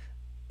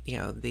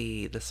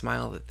 the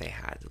smile that they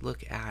had.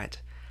 Look at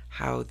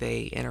how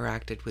they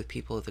interacted with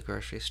people at the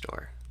grocery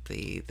store.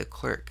 The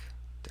clerk,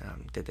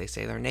 did they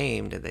say their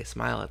name? Did they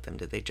smile at them?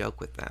 Did they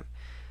joke with them?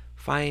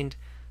 Find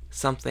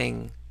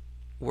something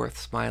worth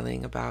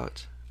smiling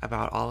about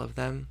all of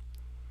them,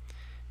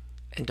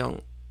 and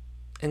don't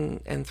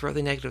and throw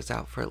the negatives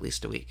out for at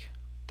least a week.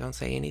 Don't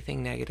say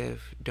anything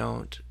negative.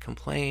 Don't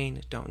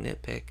complain. Don't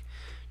nitpick.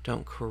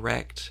 Don't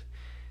correct.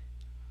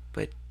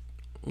 But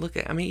look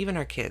at, even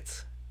our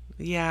kids.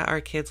 Yeah,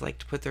 our kids like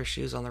to put their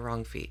shoes on the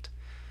wrong feet.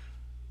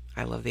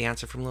 I love the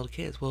answer from little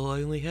kids. Well,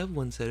 I only have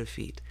 1 set of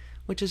feet,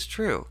 which is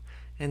true.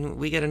 And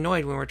we get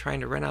annoyed when we're trying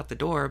to run out the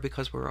door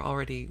because we're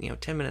already,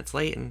 10 minutes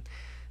late and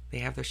they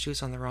have their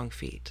shoes on the wrong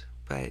feet.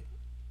 But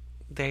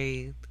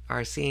they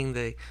are seeing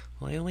I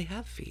only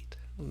have feet.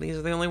 These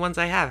are the only ones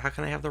I have. How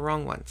can I have the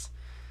wrong ones?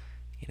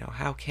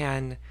 How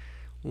can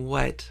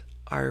what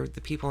are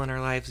the people in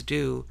our lives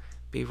do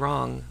be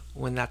wrong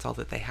when that's all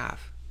that they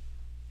have?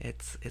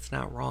 It's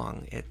not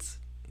wrong. It's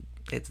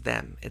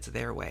them. It's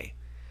their way.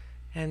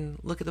 And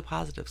look at the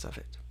positives of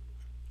it.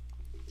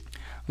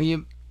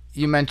 Well,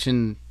 you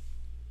mentioned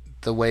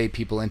the way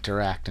people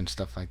interact and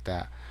stuff like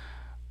that.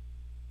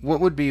 What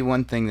would be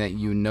one thing that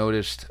you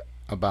noticed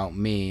about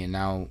me? And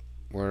now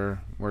we're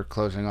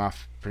closing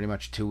off pretty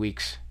much 2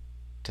 weeks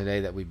today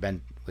that we've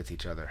been with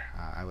each other.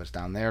 I was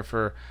down there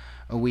for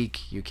a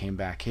week. You came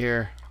back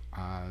here,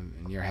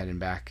 and you're heading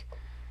back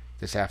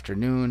this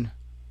afternoon.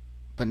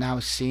 But now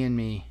seeing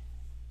me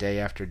day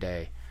after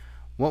day,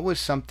 what was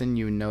something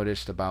you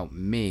noticed about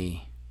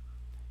me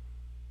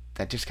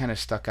that just kind of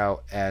stuck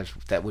out as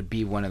that would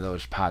be one of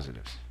those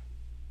positives?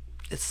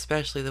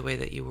 Especially the way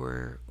that you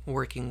were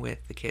working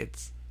with the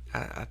kids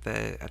at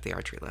the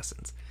archery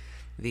lessons,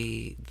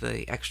 the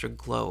extra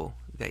glow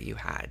that you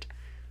had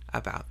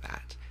about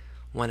that.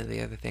 One of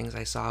the other things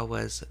I saw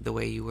was the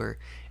way you were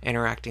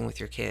interacting with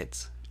your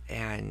kids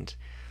and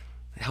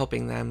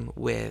helping them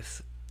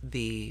with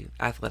the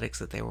athletics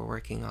that they were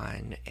working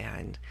on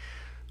and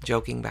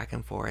joking back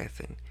and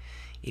forth and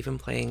even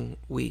playing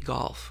Wii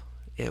golf.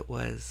 It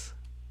was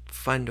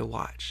fun to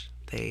watch.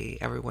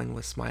 Everyone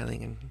was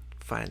smiling and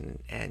fun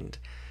and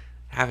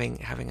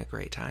having a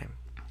great time.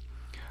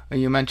 Well,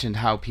 you mentioned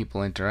how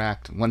people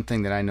interact. One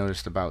thing that I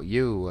noticed about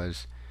you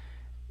was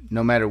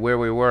no matter where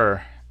we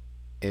were,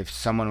 if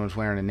someone was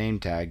wearing a name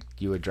tag,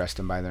 you addressed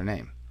them by their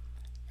name.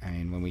 I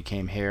mean, when we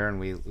came here and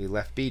we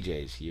left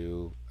BJ's,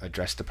 you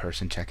addressed the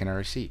person checking our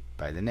receipt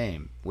by the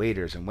name.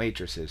 Waiters and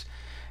waitresses.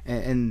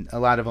 And a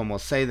lot of them will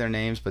say their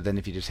names, but then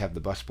if you just have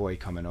the busboy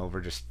coming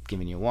over just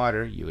giving you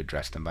water, you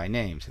address them by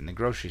names. In the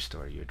grocery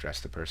store, you address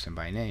the person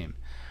by name,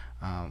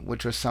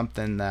 which was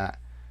something that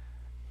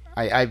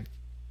I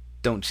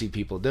don't see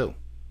people do.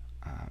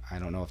 I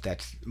don't know if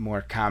that's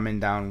more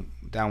common down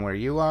where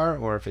you are,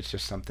 or if it's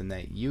just something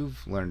that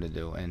you've learned to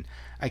do. And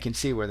I can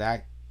see where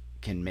that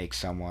can make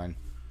someone,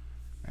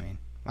 I mean,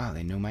 wow,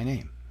 they knew my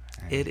name.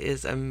 It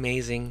is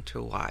amazing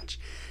to watch.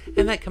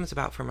 And that comes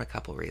about from a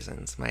couple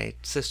reasons. My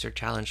sister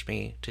challenged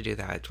me to do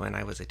that when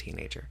I was a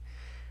teenager.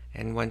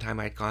 And one time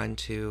I'd gone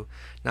to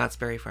Knott's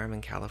Berry Farm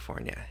in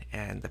California,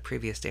 and the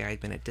previous day I'd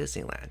been at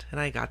Disneyland, and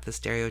I got the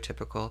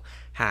stereotypical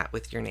hat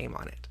with your name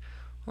on it.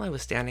 Well, I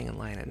was standing in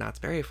line at Knott's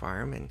Berry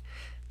Farm, and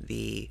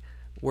the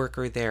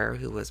worker there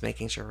who was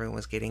making sure everyone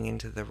was getting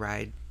into the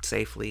ride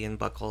safely and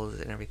buckles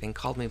and everything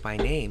called me by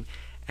name.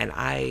 And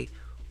I,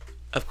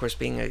 of course,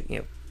 being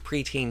a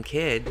preteen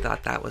kid,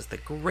 thought that was the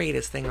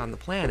greatest thing on the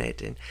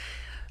planet. And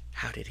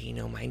how did he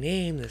know my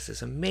name? This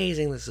is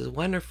amazing. This is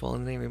wonderful.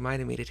 And they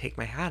reminded me to take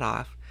my hat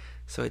off,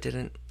 so I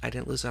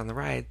didn't lose it on the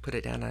ride. Put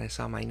it down, and I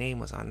saw my name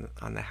was on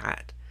the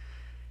hat.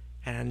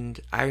 And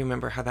I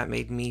remember how that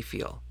made me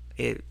feel.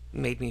 It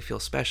made me feel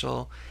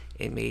special.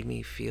 It made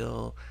me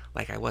feel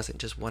like I wasn't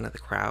just one of the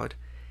crowd.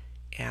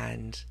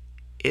 And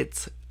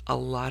it's a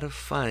lot of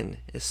fun,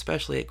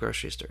 especially at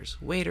grocery stores.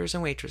 Waiters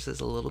and waitresses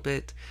a little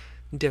bit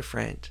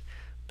different.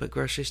 But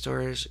grocery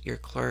stores, your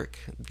clerk,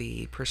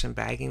 the person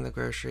bagging the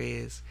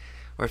groceries,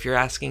 or if you're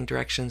asking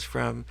directions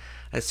from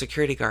a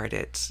security guard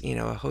at,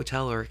 a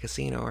hotel or a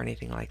casino or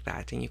anything like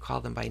that, and you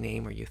call them by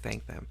name or you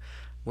thank them.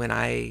 When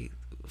I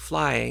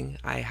flying,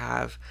 I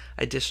have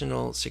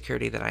additional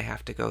security that I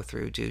have to go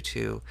through due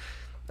to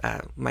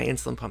my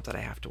insulin pump that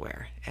I have to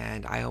wear.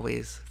 And I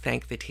always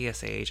thank the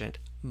TSA agent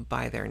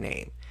by their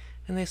name.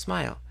 And they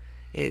smile.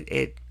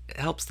 It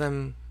helps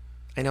them.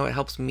 I know it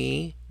helps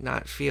me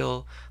not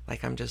feel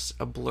like I'm just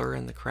a blur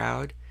in the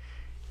crowd,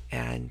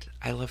 and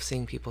I love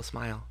seeing people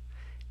smile,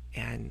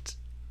 and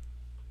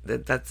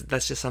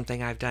that's just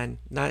something I've done.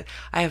 I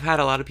have had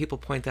a lot of people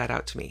point that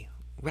out to me.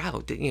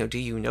 Wow, do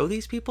you know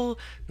these people?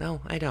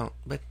 No, I don't,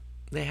 but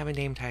they have a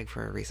name tag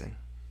for a reason.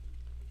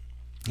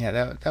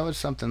 Yeah, that was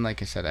something,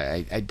 like I said,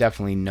 I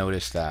definitely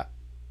noticed that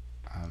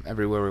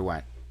everywhere we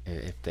went.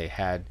 If they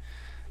had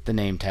the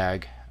name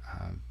tag,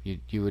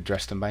 you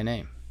addressed them by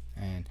name.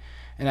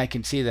 And I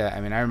can see that.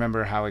 I mean, I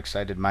remember how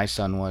excited my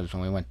son was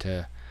when we went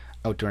to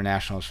Outdoor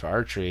Nationals for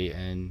archery,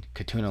 and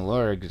Katuna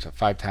Lurg is a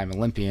 5-time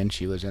Olympian.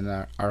 She was in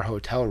our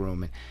hotel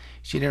room, and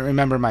she didn't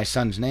remember my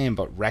son's name,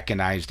 but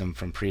recognized him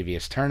from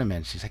previous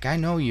tournaments. She's like, I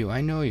know you.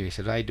 He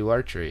said, I do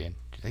archery. And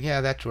she's like,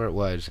 yeah, that's where it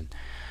was.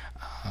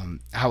 And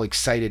how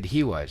excited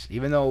he was.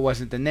 Even though it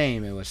wasn't the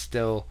name, it was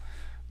still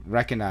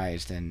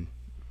recognized. And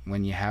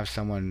when you have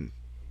someone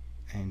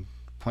and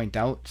point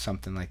out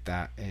something like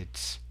that,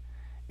 it's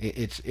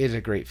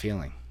a great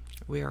feeling.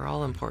 We are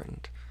all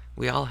important.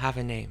 We all have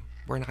a name.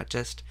 We're not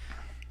just,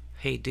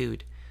 hey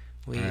dude.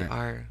 We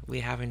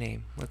have a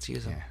name. Let's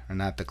use them. Yeah, we're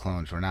not the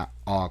clones. We're not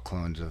all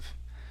clones of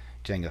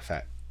Jenga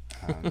Fett.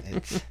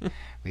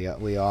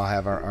 We all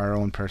have our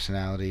own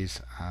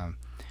personalities.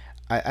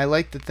 I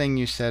like the thing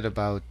you said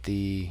about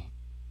the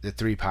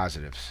 3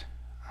 positives.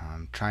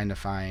 Trying to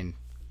find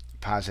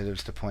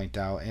positives to point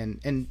out,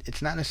 and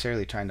it's not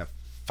necessarily trying to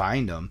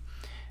find them.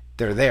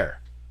 They're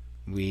there.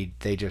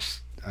 They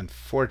just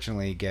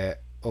unfortunately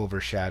get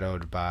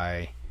overshadowed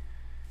by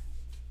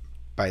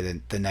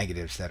the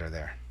negatives that are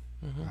there.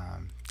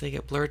 Mm-hmm. They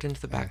get blurred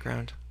into the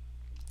background.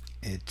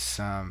 It's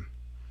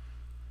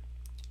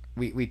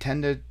we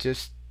tend to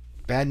just,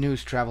 bad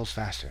news travels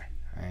faster.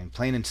 I mean,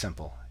 plain and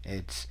simple.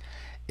 It's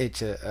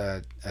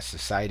a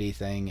society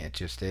thing. It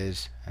just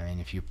is. I mean,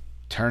 if you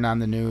turn on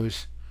the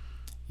news,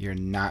 you're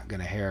not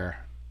going to hear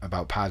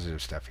about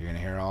positive stuff. You're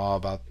going to hear all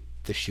about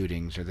the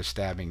shootings or the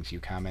stabbings.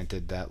 You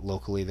commented that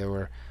locally there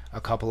were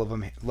a couple of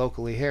them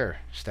locally here,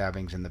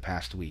 stabbings in the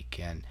past week,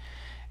 and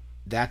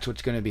that's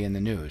what's going to be in the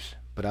news.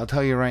 But I'll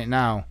tell you right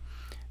now,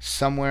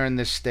 somewhere in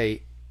this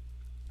state,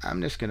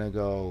 I'm just going to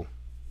go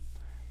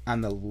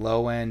on the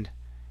low end,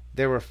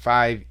 there were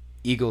 5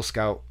 Eagle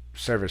Scout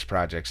service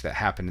projects that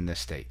happened in this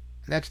state.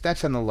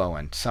 That's on the low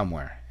end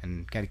somewhere,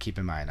 and got to keep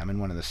in mind, I'm in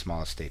one of the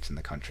smallest states in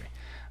the country.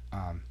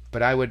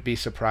 But I would be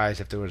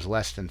surprised if there was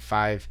less than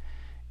 5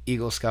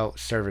 Eagle Scout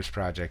service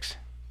projects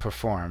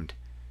performed,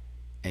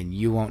 and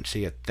you won't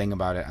see a thing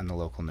about it on the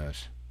local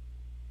news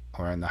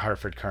or in the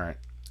Hartford Courant,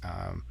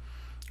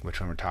 which,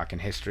 when we're talking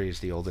history, is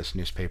the oldest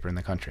newspaper in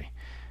the country.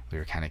 We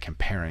were kind of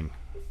comparing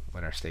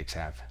what our states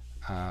have.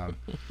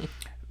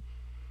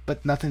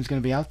 But nothing's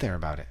going to be out there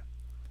about it.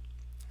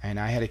 And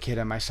I had a kid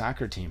on my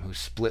soccer team who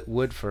split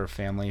wood for a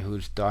family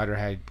whose daughter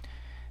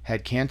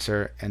had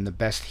cancer, and the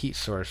best heat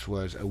source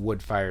was a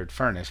wood-fired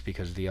furnace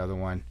because the other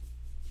one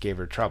gave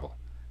her trouble.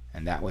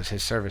 and that was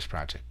his service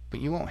project. But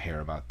you won't hear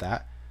about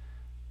that.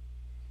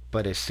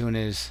 But as soon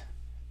as,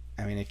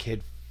 a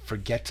kid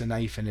forgets a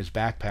knife in his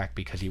backpack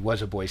because he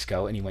was a Boy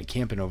Scout and he went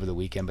camping over the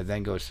weekend, but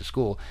then goes to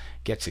school,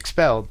 gets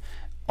expelled,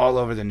 all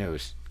over the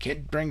news.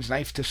 Kid brings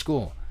knife to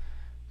school.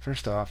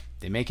 First off,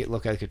 they make it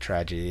look like a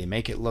tragedy. They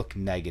make it look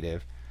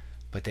negative,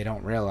 but they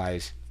don't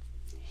realize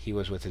he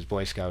was with his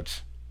Boy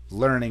Scouts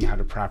learning how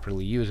to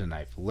properly use a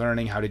knife,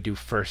 learning how to do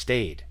first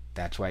aid.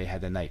 That's why he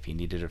had the knife. He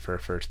needed it for a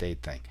first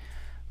aid thing.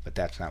 But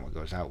that's not what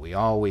goes out.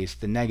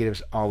 The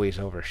negatives always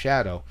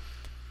overshadow.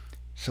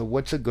 So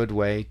what's a good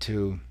way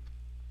to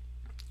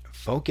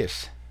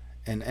focus?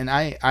 And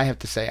I have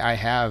to say, I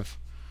have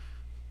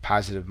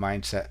positive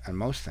mindset on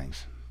most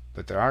things.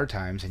 But there are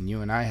times, and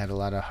you and I had a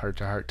lot of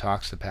heart-to-heart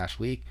talks the past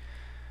week,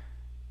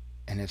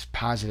 and as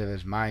positive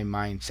as my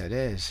mindset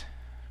is,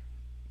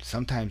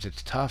 sometimes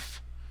it's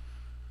tough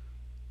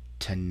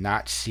to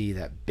not see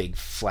that big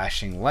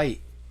flashing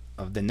light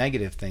of the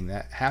negative thing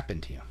that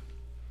happened to you.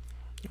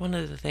 One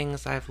of the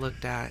things I've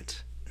looked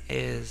at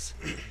is,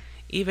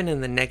 even in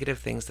the negative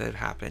things that have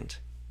happened,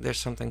 there's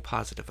something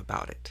positive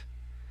about it.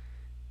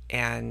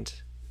 And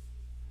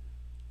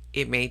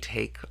it may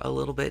take a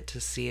little bit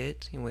to see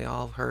it. And we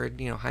all heard,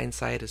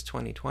 hindsight is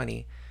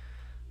 20/20.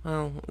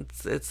 Well,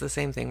 it's the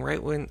same thing,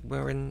 right? When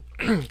we're in,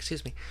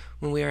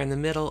 when we are in the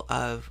middle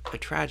of a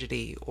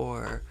tragedy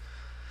or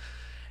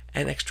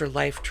an extra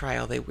life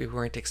trial that we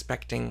weren't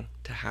expecting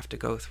to have to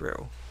go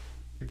through,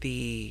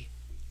 the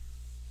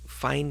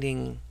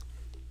finding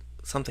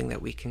something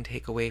that we can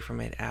take away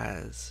from it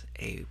as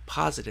a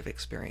positive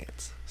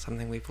experience,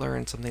 something we've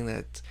learned, something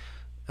that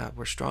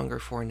we're stronger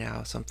for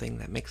now, something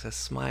that makes us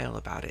smile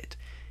about it.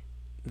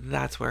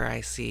 That's where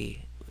I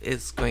see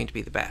is going to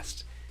be the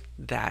best.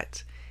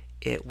 That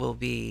it will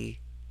be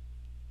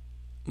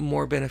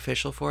more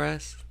beneficial for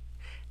us,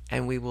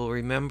 and we will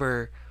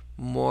remember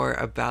more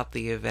about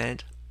the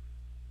event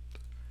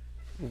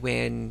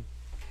when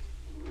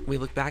we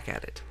look back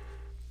at it.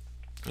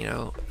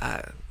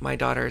 My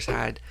daughter's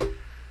had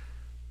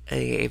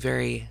a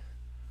very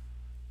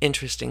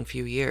interesting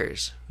few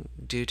years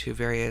due to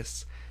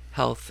various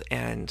health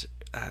and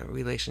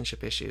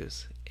relationship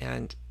issues,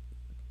 and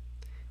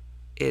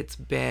it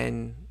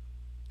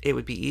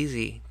would be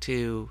easy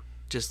to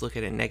just look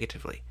at it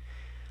negatively,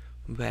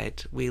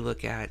 but we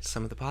look at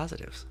some of the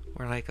positives.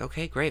 We're like,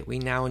 okay, great, we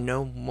now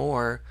know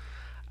more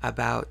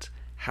about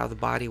how the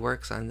body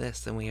works on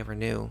this than we ever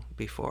knew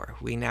before.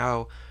 We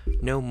now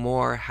know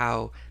more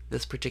how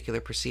this particular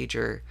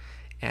procedure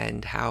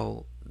and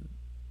how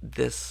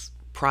this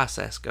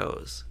process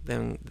goes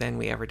than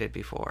we ever did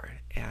before.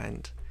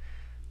 And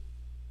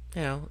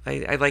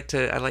I like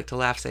to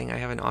laugh saying I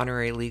have an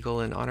honorary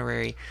legal and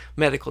honorary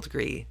medical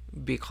degree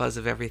because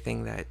of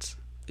everything that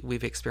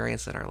we've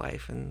experienced in our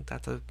life, and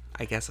that's a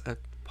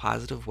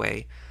positive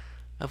way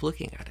of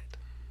looking at it.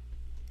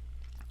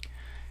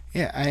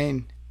 Yeah,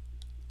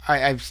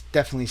 I've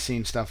definitely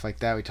seen stuff like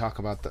that. We talk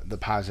about the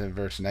positive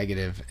versus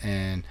negative,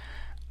 and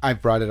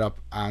I've brought it up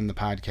on the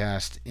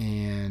podcast,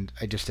 and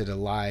I just did a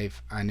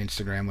live on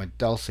Instagram with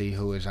Dulcie,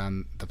 who was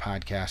on the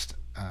podcast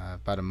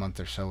about a month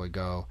or so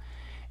ago,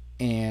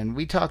 and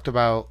we talked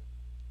about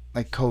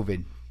like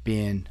COVID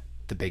being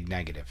the big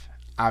negative.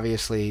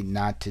 Obviously,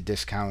 not to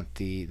discount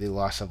the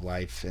loss of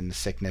life and the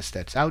sickness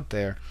that's out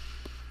there,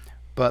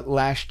 but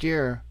last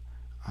year,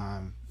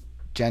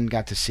 Jen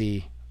got to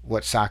see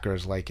what soccer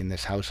is like in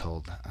this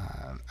household.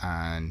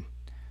 On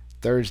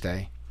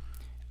Thursday,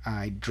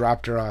 I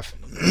dropped her off.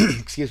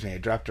 I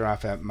dropped her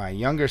off at my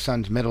younger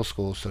son's middle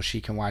school so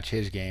she can watch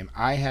his game.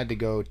 I had to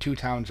go 2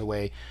 towns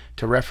away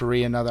to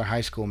referee another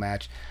high school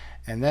match,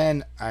 and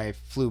then I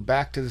flew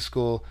back to the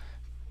school,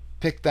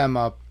 picked them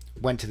up,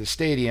 went to the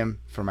stadium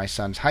for my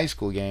son's high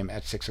school game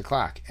at 6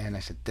 o'clock. And I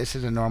said, this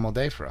is a normal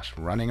day for us,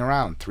 running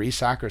around, 3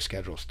 soccer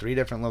schedules, 3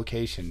 different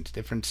locations,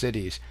 different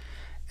cities.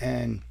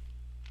 And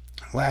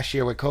last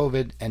year with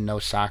COVID and no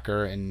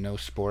soccer and no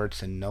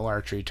sports and no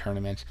archery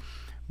tournaments,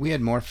 we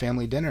had more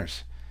family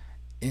dinners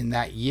in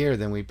that year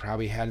than we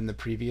probably had in the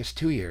previous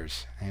 2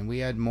 years. And we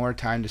had more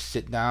time to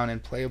sit down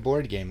and play a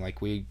board game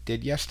like we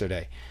did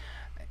yesterday.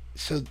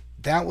 So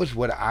that was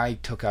what I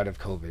took out of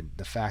COVID,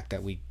 the fact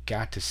that we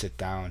got to sit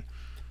down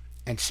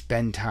and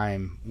spend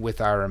time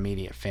with our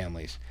immediate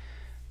families.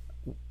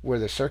 Were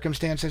the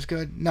circumstances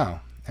good?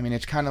 No.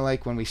 It's kind of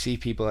like when we see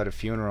people at a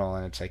funeral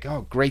and it's like,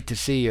 oh, great to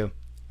see you.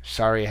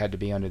 Sorry it had to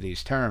be under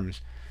these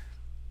terms.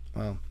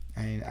 Well,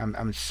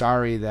 I'm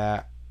sorry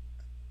that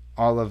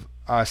all of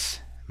us,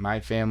 my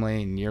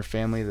family and your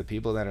family, the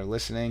people that are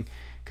listening,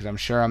 because I'm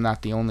sure I'm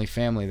not the only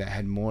family that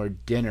had more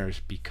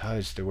dinners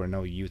because there were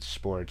no youth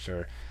sports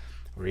or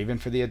even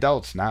for the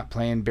adults not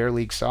playing bear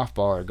league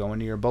softball or going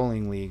to your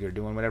bowling league or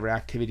doing whatever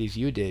activities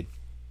you did.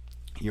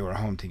 You were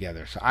home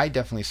together. So I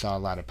definitely saw a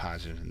lot of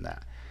positives in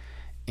that.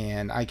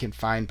 And I can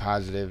find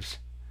positives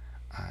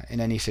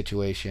in any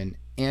situation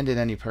and in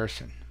any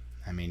person.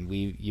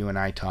 You and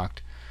I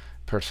talked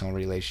personal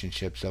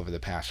relationships over the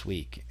past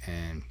week,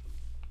 and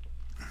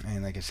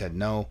like I said,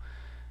 no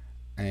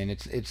And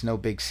it's no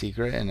big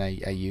secret, and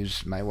I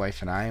use my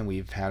wife and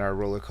we've had our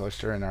roller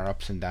coaster and our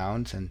ups and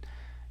downs, and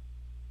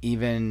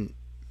even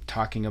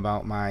talking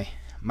about my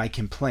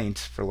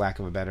complaints, for lack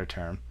of a better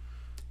term,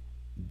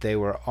 they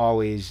were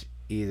always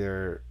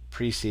either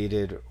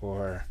preceded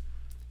or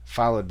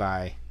followed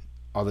by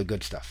all the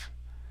good stuff.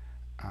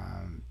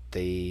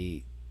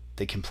 The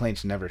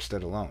complaints never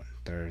stood alone.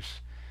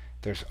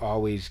 There's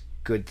always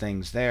good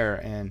things there,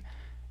 and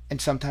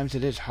sometimes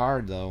it is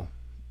hard though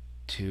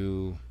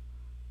to,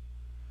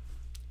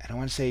 I don't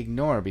want to say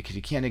ignore, because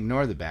you can't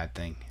ignore the bad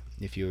thing.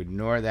 If you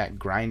ignore that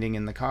grinding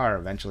in the car,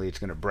 eventually it's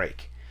going to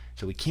break.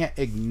 So we can't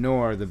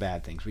ignore the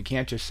bad things. We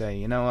can't just say,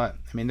 you know what?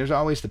 I mean, there's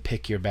always the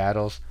pick your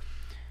battles,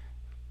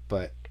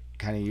 but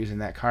kind of using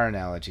that car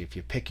analogy, if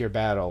you pick your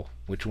battle,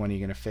 which one are you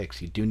going to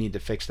fix? You do need to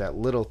fix that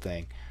little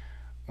thing,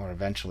 or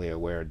eventually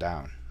it'll wear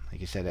down.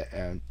 Like you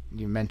said,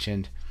 you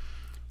mentioned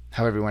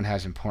how everyone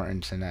has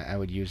importance, and I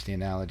would use the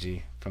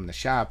analogy from the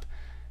shop.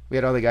 We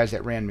had all the guys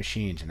that ran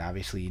machines, and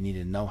obviously you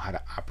needed to know how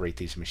to operate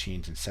these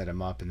machines and set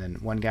them up, and then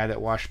one guy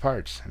that washed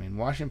parts. I mean,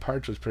 washing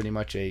parts was pretty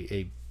much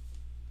a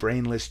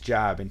brainless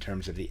job in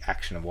terms of the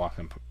action of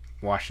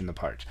washing the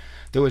parts.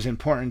 There was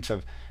importance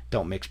of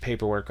don't mix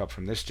paperwork up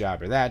from this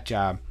job or that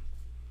job,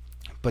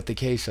 but the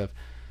case of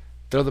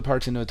throw the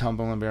parts into a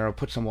tumbling barrel,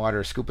 put some water,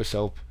 a scoop of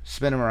soap,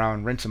 spin them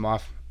around, rinse them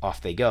off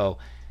they go.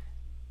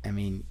 I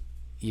mean,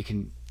 you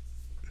can,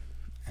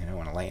 I don't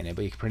want to lighten it,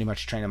 but you can pretty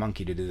much train a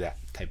monkey to do that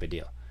type of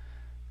deal.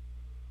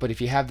 But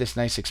if you have this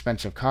nice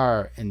expensive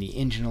car and the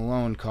engine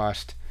alone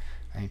cost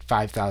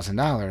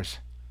 $5,000,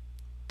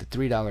 the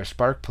 $3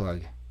 spark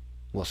plug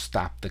will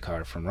stop the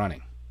car from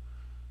running.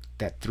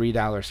 That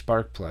 $3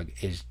 spark plug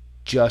is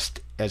just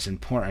as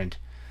important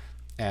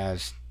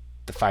as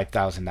the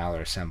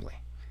 $5,000 assembly.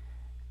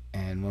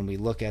 And when we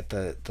look at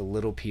the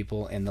little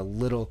people and the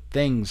little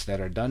things that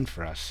are done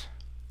for us,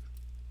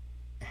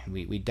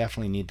 we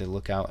definitely need to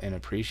look out and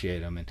appreciate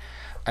them. And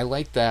I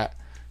like that,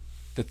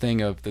 the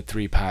thing of the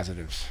 3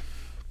 positives.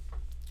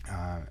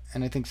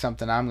 And I think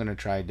something I'm going to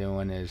try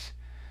doing is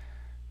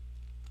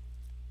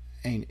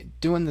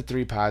doing the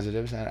 3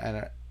 positives,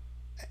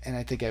 and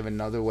I think I have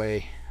another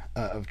way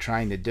of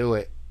trying to do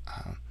it.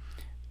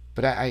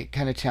 But I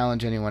kind of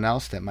challenge anyone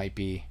else that might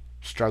be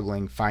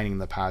struggling finding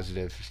the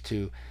positives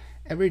to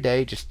every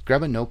day just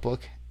grab a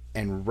notebook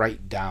and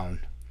write down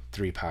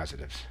 3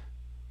 positives,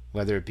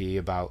 whether it be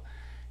about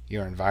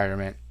your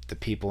environment, the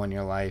people in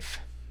your life,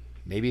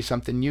 maybe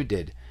something you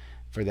did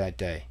for that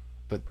day,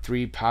 but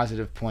 3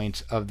 positive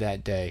points of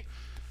that day.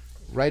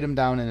 Write them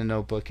down in a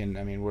notebook. And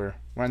I mean, we're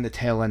on the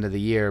tail end of the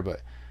year,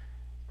 but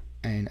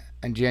on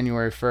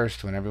January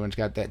 1st, when everyone's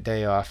got that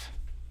day off,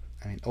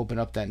 open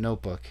up that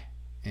notebook,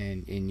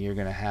 and you're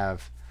going to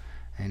have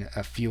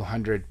a few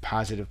hundred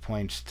positive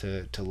points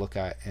to look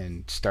at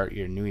and start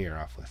your new year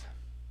off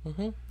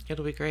with.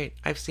 It'll be great.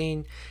 I've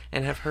seen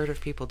and have heard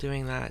of people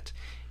doing that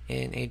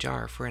in a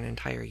jar for an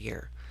entire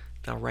year.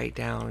 They'll write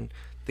down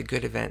the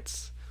good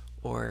events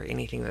or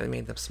anything that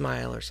made them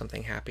smile or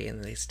something happy, and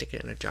then they stick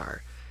it in a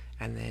jar.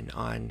 And then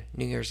on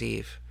New Year's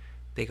Eve,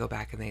 they go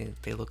back and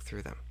they look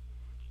through them.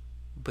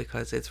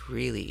 Because it's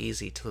really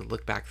easy to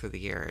look back through the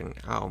year and,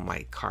 oh,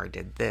 my car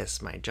did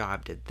this, my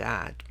job did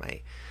that,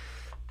 my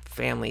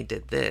family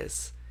did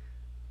this.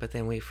 But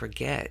then we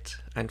forget,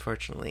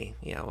 unfortunately,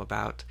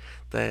 about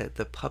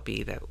the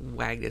puppy that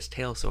wagged his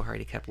tail so hard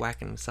he kept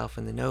whacking himself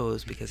in the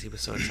nose because he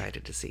was so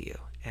excited to see you.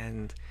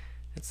 And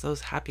it's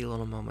those happy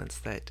little moments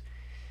that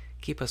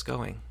keep us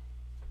going.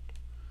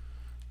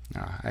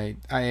 No,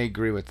 I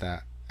agree with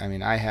that.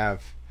 I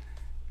have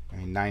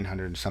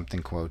 900 and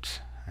something quotes.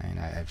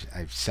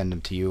 I've sent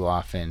them to you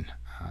often.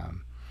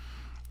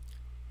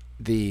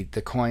 The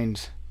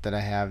coins that I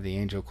have, the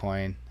angel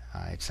coin,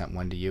 I sent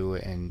one to you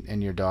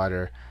and your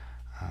daughter.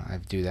 I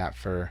do that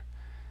for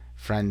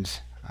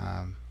friends.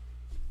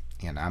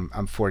 And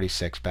I'm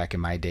 46. Back in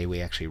my day,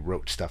 we actually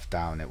wrote stuff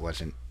down. It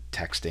wasn't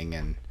texting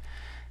and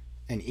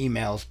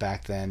emails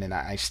back then. And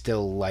I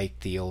still like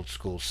the old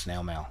school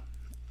snail mail.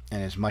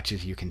 And as much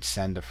as you can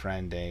send a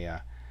friend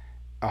a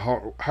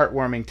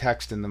heartwarming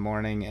text in the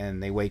morning,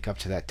 and they wake up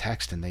to that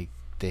text and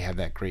they have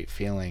that great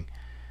feeling,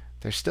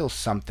 there's still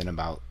something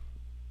about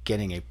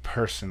getting a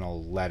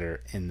personal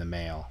letter in the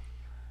mail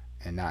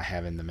and not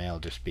having the mail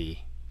just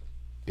be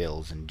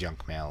bills and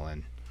junk mail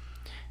and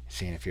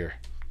seeing if your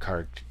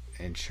car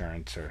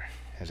insurance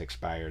has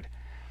expired.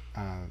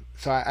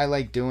 So I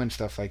like doing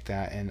stuff like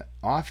that, and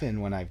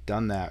often when I've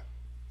done that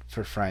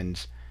for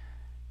friends,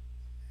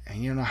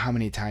 and you don't know how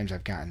many times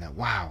I've gotten that,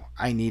 wow,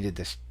 I needed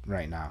this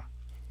right now.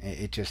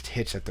 It just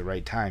hits at the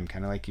right time,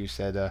 kind of like you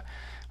said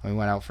when we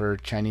went out for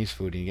Chinese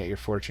food and you get your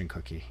fortune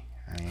cookie.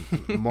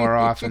 More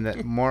often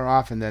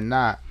than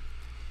not,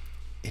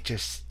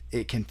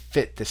 it can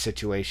fit the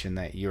situation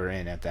that you're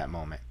in at that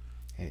moment.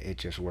 It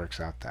just works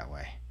out that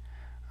way.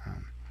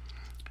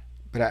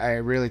 But I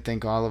really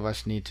think all of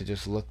us need to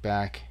just look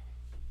back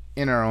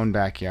in our own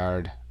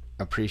backyard,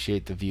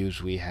 appreciate the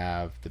views we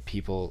have, the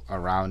people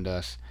around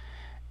us,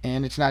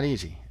 and it's not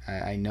easy.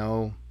 I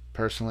know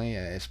personally,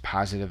 as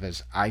positive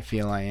as I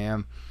feel I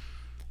am,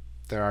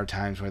 there are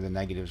times where the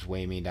negatives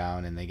weigh me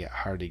down and they get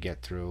hard to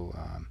get through.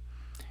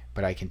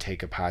 But I can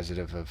take a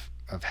positive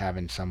of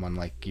having someone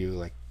like you,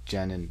 like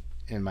Jen,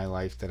 in my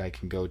life that I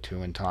can go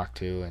to and talk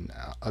to, and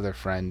other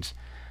friends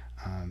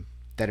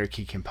that are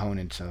key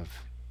components of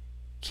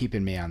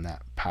keeping me on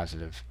that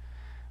positive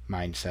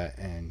mindset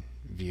and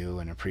view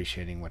and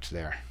appreciating what's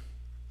there.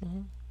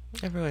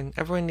 Mm-hmm.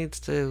 Everyone needs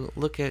to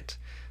look at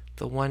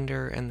the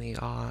wonder and the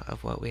awe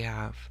of what we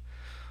have,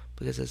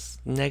 because as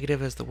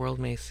negative as the world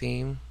may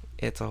seem,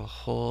 it's a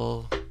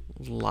whole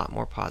lot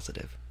more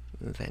positive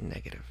than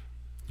negative.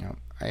 Yep,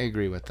 I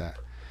agree with that.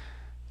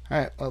 All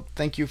right, well,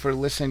 thank you for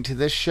listening to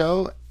this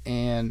show,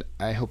 and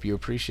I hope you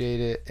appreciate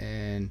it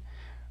and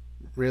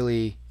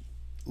really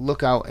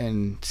look out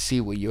and see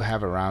what you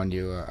have around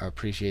you.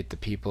 Appreciate the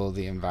people,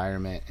 the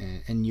environment,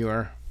 and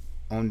your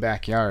own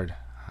backyard.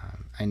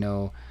 I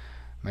know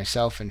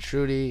myself and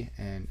Shruti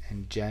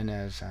and Jen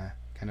as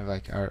kind of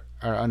like our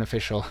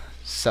unofficial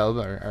sub,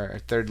 our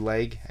third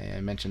leg. I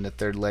mentioned the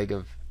third leg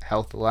of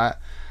health a lot.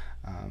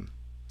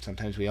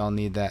 Sometimes we all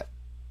need that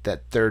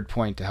third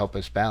point to help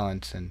us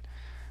balance, and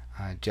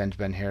Jen's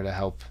been here to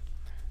help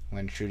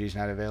when Shruti's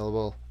not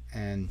available.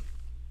 And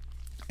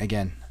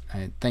again,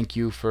 I thank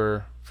you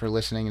for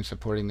listening and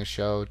supporting the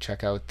show.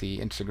 Check out the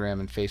Instagram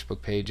and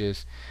Facebook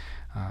pages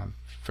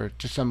for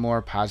just some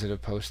more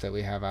positive posts that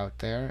we have out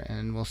there,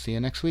 and we'll see you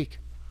next week.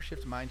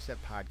 Shift Mindset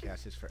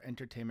Podcast is for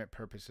entertainment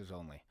purposes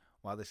only.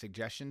 While the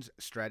suggestions,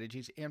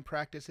 strategies, and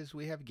practices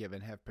we have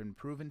given have been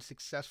proven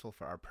successful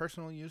for our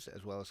personal use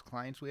as well as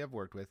clients we have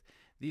worked with,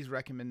 these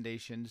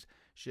recommendations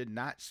should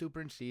not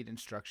supersede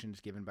instructions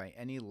given by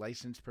any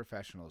licensed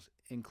professionals,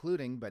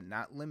 including but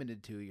not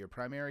limited to your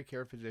primary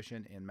care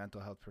physician and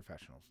mental health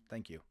professionals.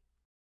 Thank you.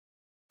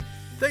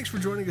 Thanks for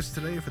joining us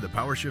today for the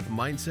PowerShift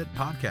Mindset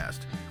Podcast.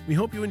 We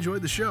hope you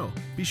enjoyed the show.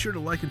 Be sure to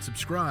like and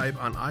subscribe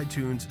on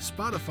iTunes,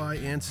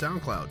 Spotify, and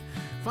SoundCloud.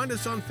 Find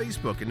us on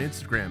Facebook and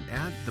Instagram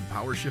at The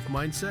PowerShift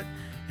Mindset,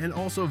 and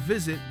also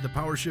visit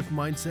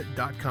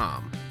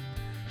thepowershiftmindset.com.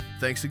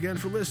 Thanks again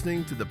for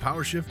listening to The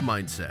PowerShift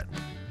Mindset.